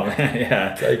smart, man. Oh, man,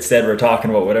 yeah. Instead, we're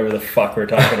talking about whatever the fuck we're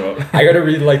talking about. I got to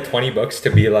read like 20 books to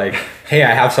be like, hey,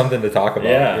 I have something to talk about.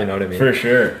 Yeah, you know what I mean? For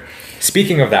sure.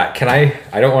 Speaking of that,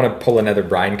 I don't want to pull another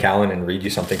Brian Callen and read you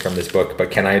something from this book,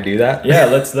 but can I do that? Yeah,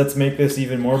 let's make this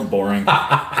even more boring.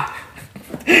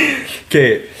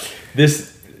 Okay,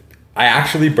 I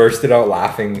actually bursted out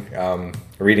laughing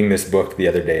reading this book the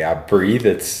other day. Breathe.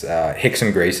 It's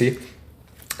Rickson Gracie.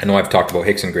 I know I've talked about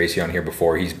Rickson Gracie on here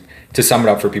before. To sum it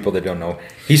up for people that don't know,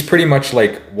 he's pretty much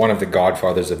like one of the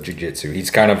godfathers of jiu-jitsu.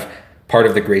 He's kind of part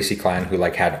of the Gracie clan who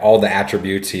like had all the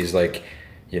attributes. He's like,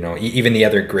 you know, even the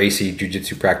other Gracie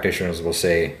jiu-jitsu practitioners will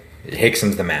say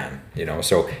Rickson's the man, you know.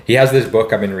 So he has this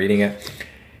book, I've been reading it,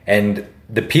 and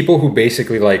the people who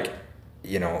basically like,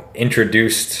 you know,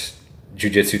 introduced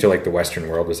jiu-jitsu to like the Western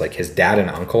world was like his dad and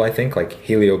uncle, I think, like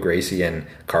Helio Gracie and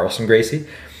Carlson Gracie.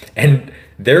 And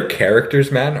their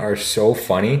characters, man, are so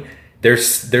funny. They're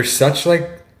such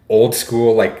like old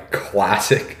school, like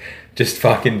classic, just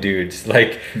fucking dudes.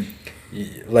 Like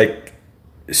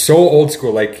so old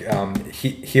school. Like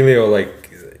Helio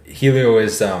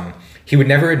is he would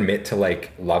never admit to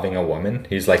like loving a woman.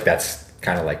 He's like, that's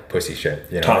kind of like pussy shit,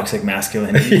 you know? Toxic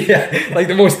masculinity. Yeah, like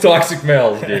the most toxic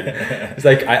males, dude. It's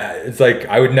like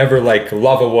I would never like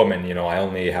love a woman, you know. I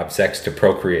only have sex to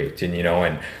procreate, and you know,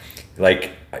 and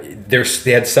like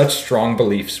they had such strong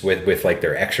beliefs with like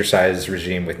their exercise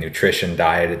regime, with nutrition,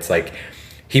 diet. It's like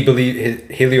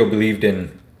Helio believed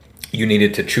in, you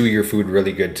needed to chew your food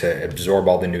really good to absorb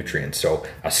all the nutrients. So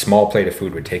a small plate of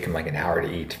food would take him like an hour to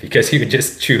eat because he would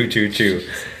just chew.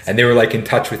 And they were like in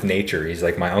touch with nature. He's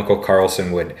like, my uncle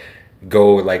Carlson would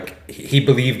go like, he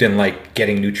believed in like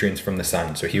getting nutrients from the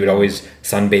sun. So he would always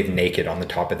sunbathe naked on the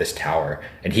top of this tower.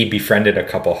 And he befriended a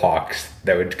couple hawks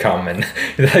that would come and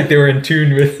like they were in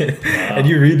tune with it. Wow. And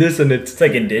you read this and it's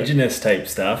like indigenous type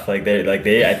stuff. Like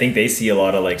they I think they see a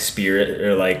lot of like spirit,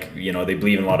 or like, you know, they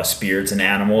believe in a lot of spirits and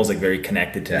animals, like very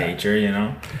connected to nature, you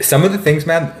know? Some of the things,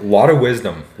 man, a lot of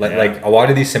wisdom. Like a lot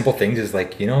of these simple things is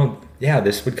like, you know, yeah,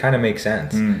 this would kind of make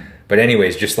sense. But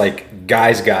anyways, just like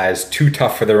guys, too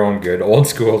tough for their own good, old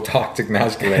school toxic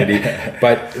masculinity.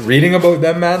 But reading about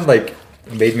them, man, like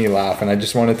made me laugh. And I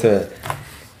just wanted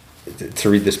to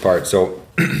read this part. So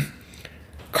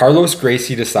Carlos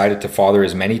Gracie decided to father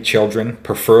as many children,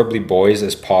 preferably boys,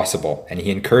 as possible. And he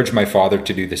encouraged my father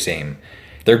to do the same.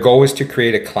 Their goal was to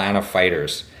create a clan of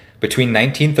fighters. Between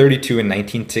 1932 and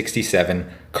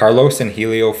 1967, Carlos and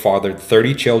Helio fathered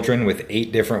 30 children with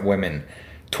 8 different women.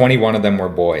 21 of them were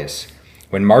boys.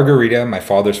 When Margarita, my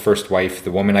father's first wife,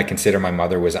 the woman I consider my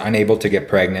mother, was unable to get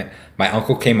pregnant, my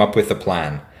uncle came up with a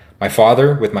plan. My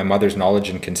father, with my mother's knowledge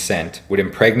and consent, would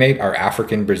impregnate our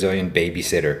African-Brazilian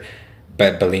babysitter,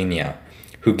 Belinia,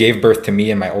 who gave birth to me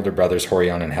and my older brothers,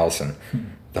 Horion and Helson.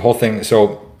 The whole thing,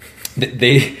 so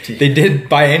they did,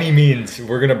 by any means,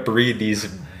 we're going to breed these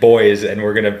boys and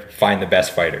we're gonna find the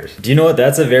best fighters. Do you know what?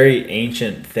 That's a very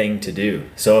ancient thing to do.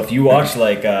 So if you watch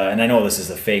like and I know this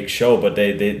is a fake show, but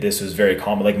this was very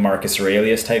common, like Marcus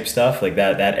Aurelius type stuff, like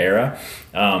that era.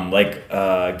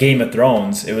 Game of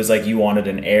Thrones, it was like you wanted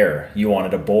an heir, you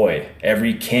wanted a boy.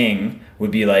 Every king would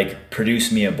be like,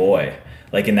 produce me a boy.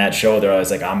 like in that show, they're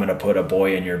always like, I'm gonna put a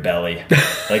boy in your belly.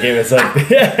 Like it was like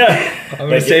I'm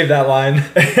gonna like save that line.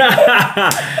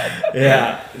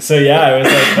 yeah. So yeah, it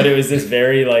was like, but it was this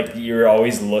very like, you were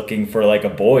always looking for like a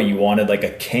boy. You wanted like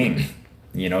a king.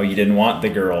 You know, you didn't want the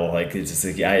girl. Like it's just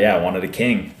like, yeah, I wanted a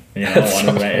king. You know, I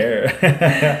wanted my heir.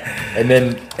 And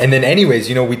then anyways,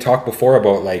 you know, we talked before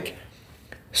about like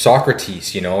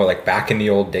Socrates, you know, like back in the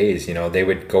old days, you know, they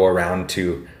would go around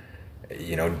to,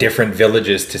 you know, different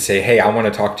villages to say, hey, I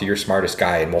want to talk to your smartest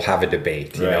guy and we'll have a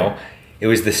debate, you know. It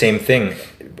was the same thing.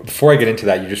 Before I get into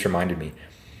that, you just reminded me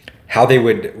how they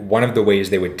would, one of the ways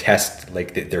they would test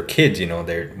like their kids, you know,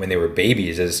 when they were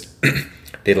babies is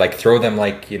they'd like throw them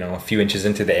like, you know, a few inches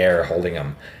into the air holding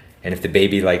them. And if the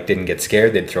baby like didn't get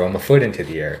scared, they'd throw him a foot into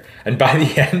the air. And by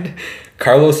the end,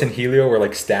 Carlos and Helio were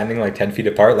like standing like 10 feet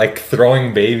apart, like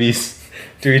throwing babies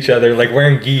to each other, like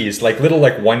wearing gis, like little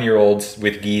like 1-year-olds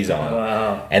with gis on.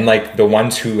 Wow. And like the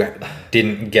ones who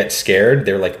didn't get scared,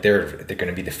 they're going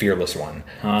to be the fearless one.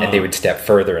 And they would step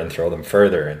further and throw them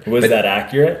further. Was that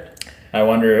accurate? I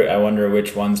wonder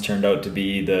which ones turned out to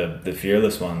be the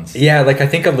fearless ones. Yeah, like I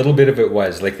think a little bit of it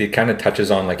was like it kind of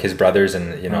touches on like his brothers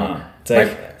and, you know. It's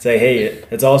like, hey,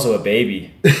 it's also a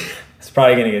baby. It's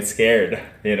probably gonna get scared,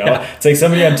 you know. Yeah. It's like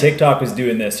somebody on TikTok was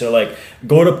doing this. They're like,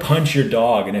 go to punch your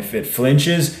dog, and if it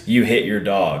flinches, you hit your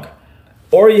dog.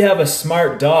 Or you have a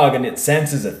smart dog and it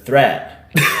senses a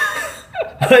threat.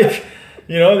 Like,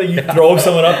 you know, that you throw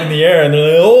someone up in the air and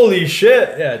they're like, holy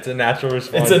shit. Yeah, it's a natural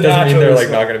response. It doesn't mean they're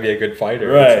like not gonna be a good fighter.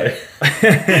 Right.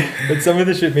 Like, but some of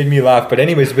the shit made me laugh. But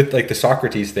anyways, with like the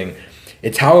Socrates thing,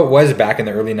 it's how it was back in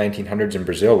the early 1900s in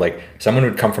Brazil. Like someone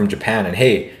would come from Japan and,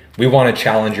 hey, we want to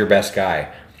challenge your best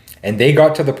guy. And they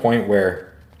got to the point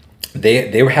where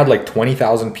they had like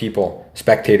 20,000 people,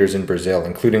 spectators in Brazil,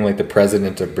 including like the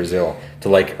president of Brazil, to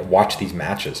like watch these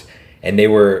matches. And they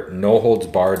were no holds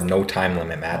barred, no time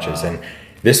limit matches. Wow. And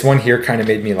this one here kind of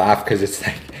made me laugh because it's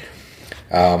like,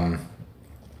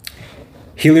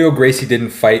 Helio Gracie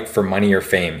didn't fight for money or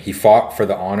fame. He fought for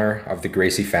the honor of the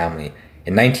Gracie family.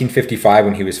 In 1955,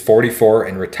 when he was 44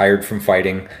 and retired from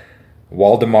fighting,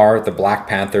 Waldemar the Black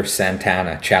Panther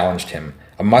Santana challenged him,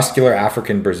 a muscular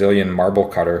African-Brazilian marble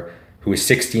cutter who was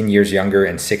 16 years younger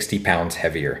and 60 pounds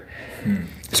heavier.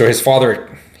 So his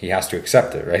father, he has to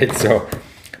accept it, right? So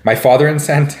my father and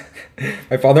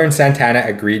Santana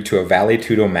agreed to a Vale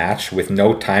Tudo match with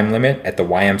no time limit at the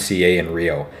YMCA in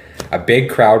Rio. A big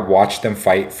crowd watched them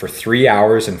fight for 3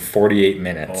 hours and 48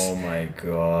 minutes. Oh my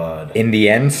God. In the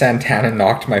end, Santana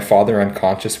knocked my father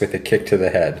unconscious with a kick to the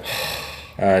head.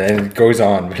 And it goes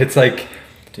on. But it's like,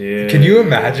 dude, can you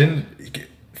imagine?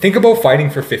 Think about fighting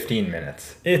for 15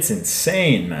 minutes. It's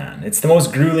insane, man. It's the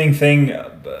most grueling thing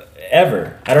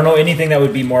ever. I don't know anything that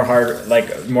would be more hard,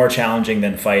 like more challenging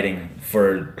than fighting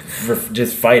for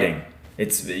just fighting.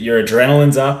 It's your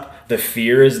adrenaline's up, the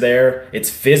fear is there, it's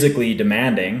physically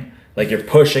demanding. Like you're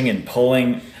pushing and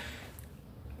pulling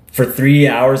for 3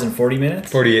 hours and 40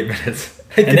 minutes. 48 minutes.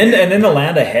 and then to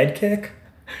land a head kick.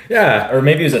 Yeah. Or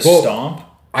maybe it was a stomp.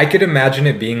 I could imagine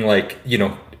it being like, you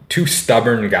know, two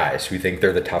stubborn guys who think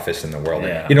they're the toughest in the world.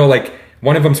 Yeah. You know, like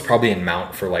one of them's probably in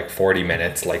mount for like 40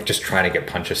 minutes, like just trying to get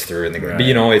punches through. Right. But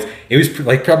you know, it was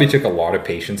like probably took a lot of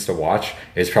patience to watch.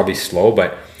 It was probably slow,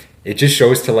 but it just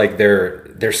shows to like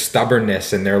their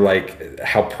stubbornness and their like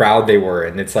how proud they were.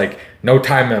 And it's like no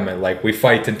time limit, like we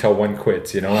fight until one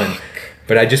quits, you know. And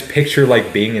but I just picture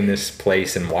like being in this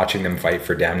place and watching them fight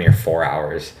for damn near 4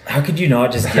 hours. How could you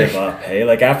not just give up? Hey,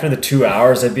 like after the 2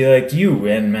 hours, I'd be like, you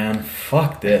win, man.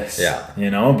 Fuck this. Yeah.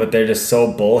 You know, but they're just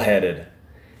so bullheaded.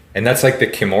 And that's like the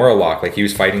Kimura lock. Like he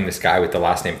was fighting this guy with the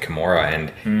last name Kimura,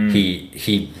 and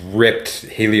he ripped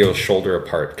Helio's shoulder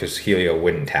apart because Helio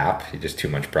wouldn't tap. He just too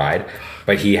much pride.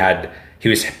 But he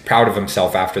was proud of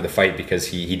himself after the fight because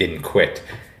he didn't quit,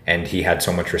 and he had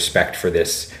so much respect for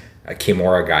this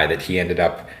Kimura guy that he ended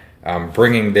up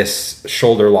bringing this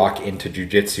shoulder lock into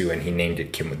jiu-jitsu, and he named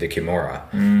it the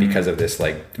Kimura because of this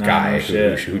like guy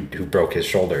who broke his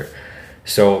shoulder.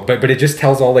 So, but it just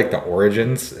tells all like the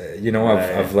origins, you know,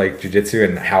 of like jiu-jitsu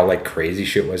and how like crazy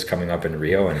shit was coming up in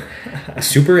Rio, and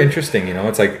super interesting, you know.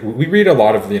 It's like we read a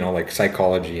lot of, you know, like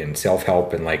psychology and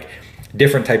self-help and like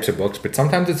different types of books, but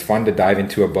sometimes it's fun to dive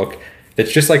into a book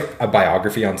that's just like a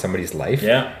biography on somebody's life.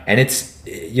 Yeah. And it's,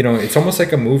 you know, it's almost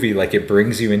like a movie, like it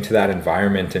brings you into that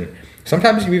environment, and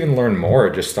sometimes you even learn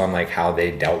more just on like how they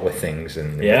dealt with things.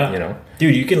 And you know,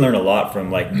 dude, you can learn a lot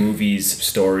from like movies,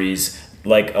 stories.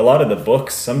 Like a lot of the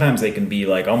books, sometimes they can be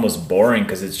like almost boring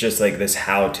because it's just like this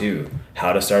how to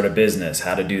start a business,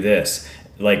 how to do this,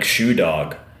 like Shoe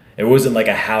Dog. It wasn't like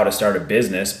a how to start a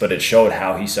business, but it showed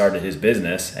how he started his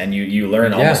business, and you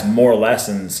learn almost more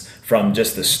lessons from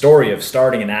just the story of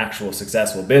starting an actual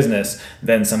successful business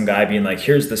than some guy being like,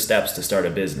 here's the steps to start a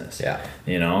business. Yeah.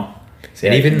 You know? So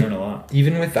And you can learn a lot.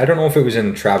 even with, I don't know if it was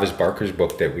in Travis Barker's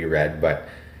book that we read, but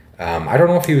I don't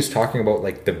know if he was talking about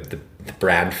like the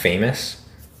brand Famous,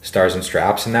 Stars and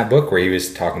Straps in that book, where he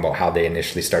was talking about how they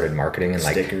initially started marketing and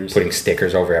like Stickers. putting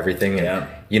stickers over everything. And, Yeah.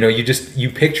 you know, you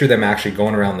picture them actually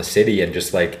going around the city and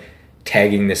just like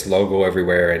tagging this logo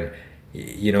everywhere. And,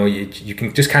 you know, you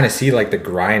can just kind of see like the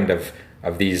grind of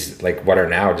these, like what are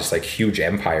now just like huge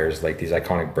empires, like these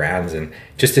iconic brands. And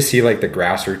just to see like the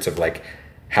grassroots of like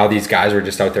how these guys were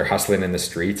just out there hustling in the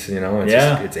streets, you know, it's Yeah.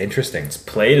 just, it's interesting.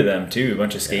 Play to them too. A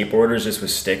bunch of skateboarders just with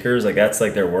stickers. Like that's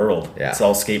like their world. Yeah. That's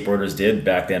all skateboarders did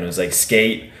back then. It was like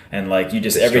skate and like you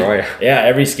just Destroy.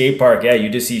 every skate park. Yeah. You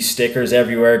just see stickers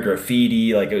everywhere,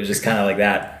 graffiti. Like it was just kind of like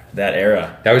that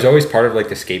era. That was always part of like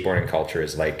the skateboarding culture,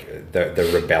 is like the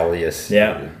rebellious,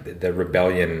 the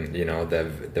rebellion, you know, the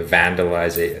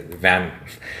vandalizing.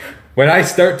 When I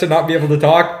start to not be able to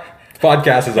talk,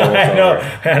 podcast is almost I know.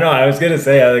 over. I know. I was gonna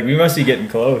say like we must be getting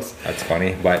close. That's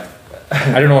funny, but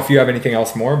I don't know if you have anything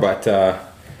else more, but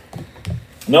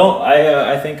No,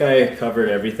 I think I covered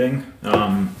everything.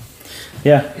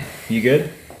 Yeah. You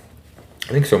good?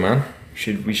 I think so, man.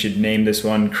 We should name this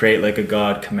one "Create Like a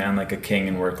God, Command Like a King,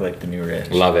 and Work Like the New Rich."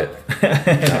 Love it.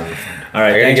 All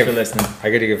right, thanks give, for listening.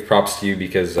 I got to give props to you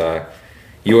because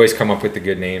you always come up with the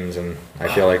good names, and I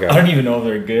feel like I don't even know if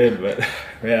they're good, but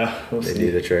yeah, we'll they see.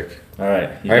 do the trick. All right,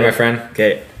 All right, my friend.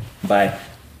 Okay, bye.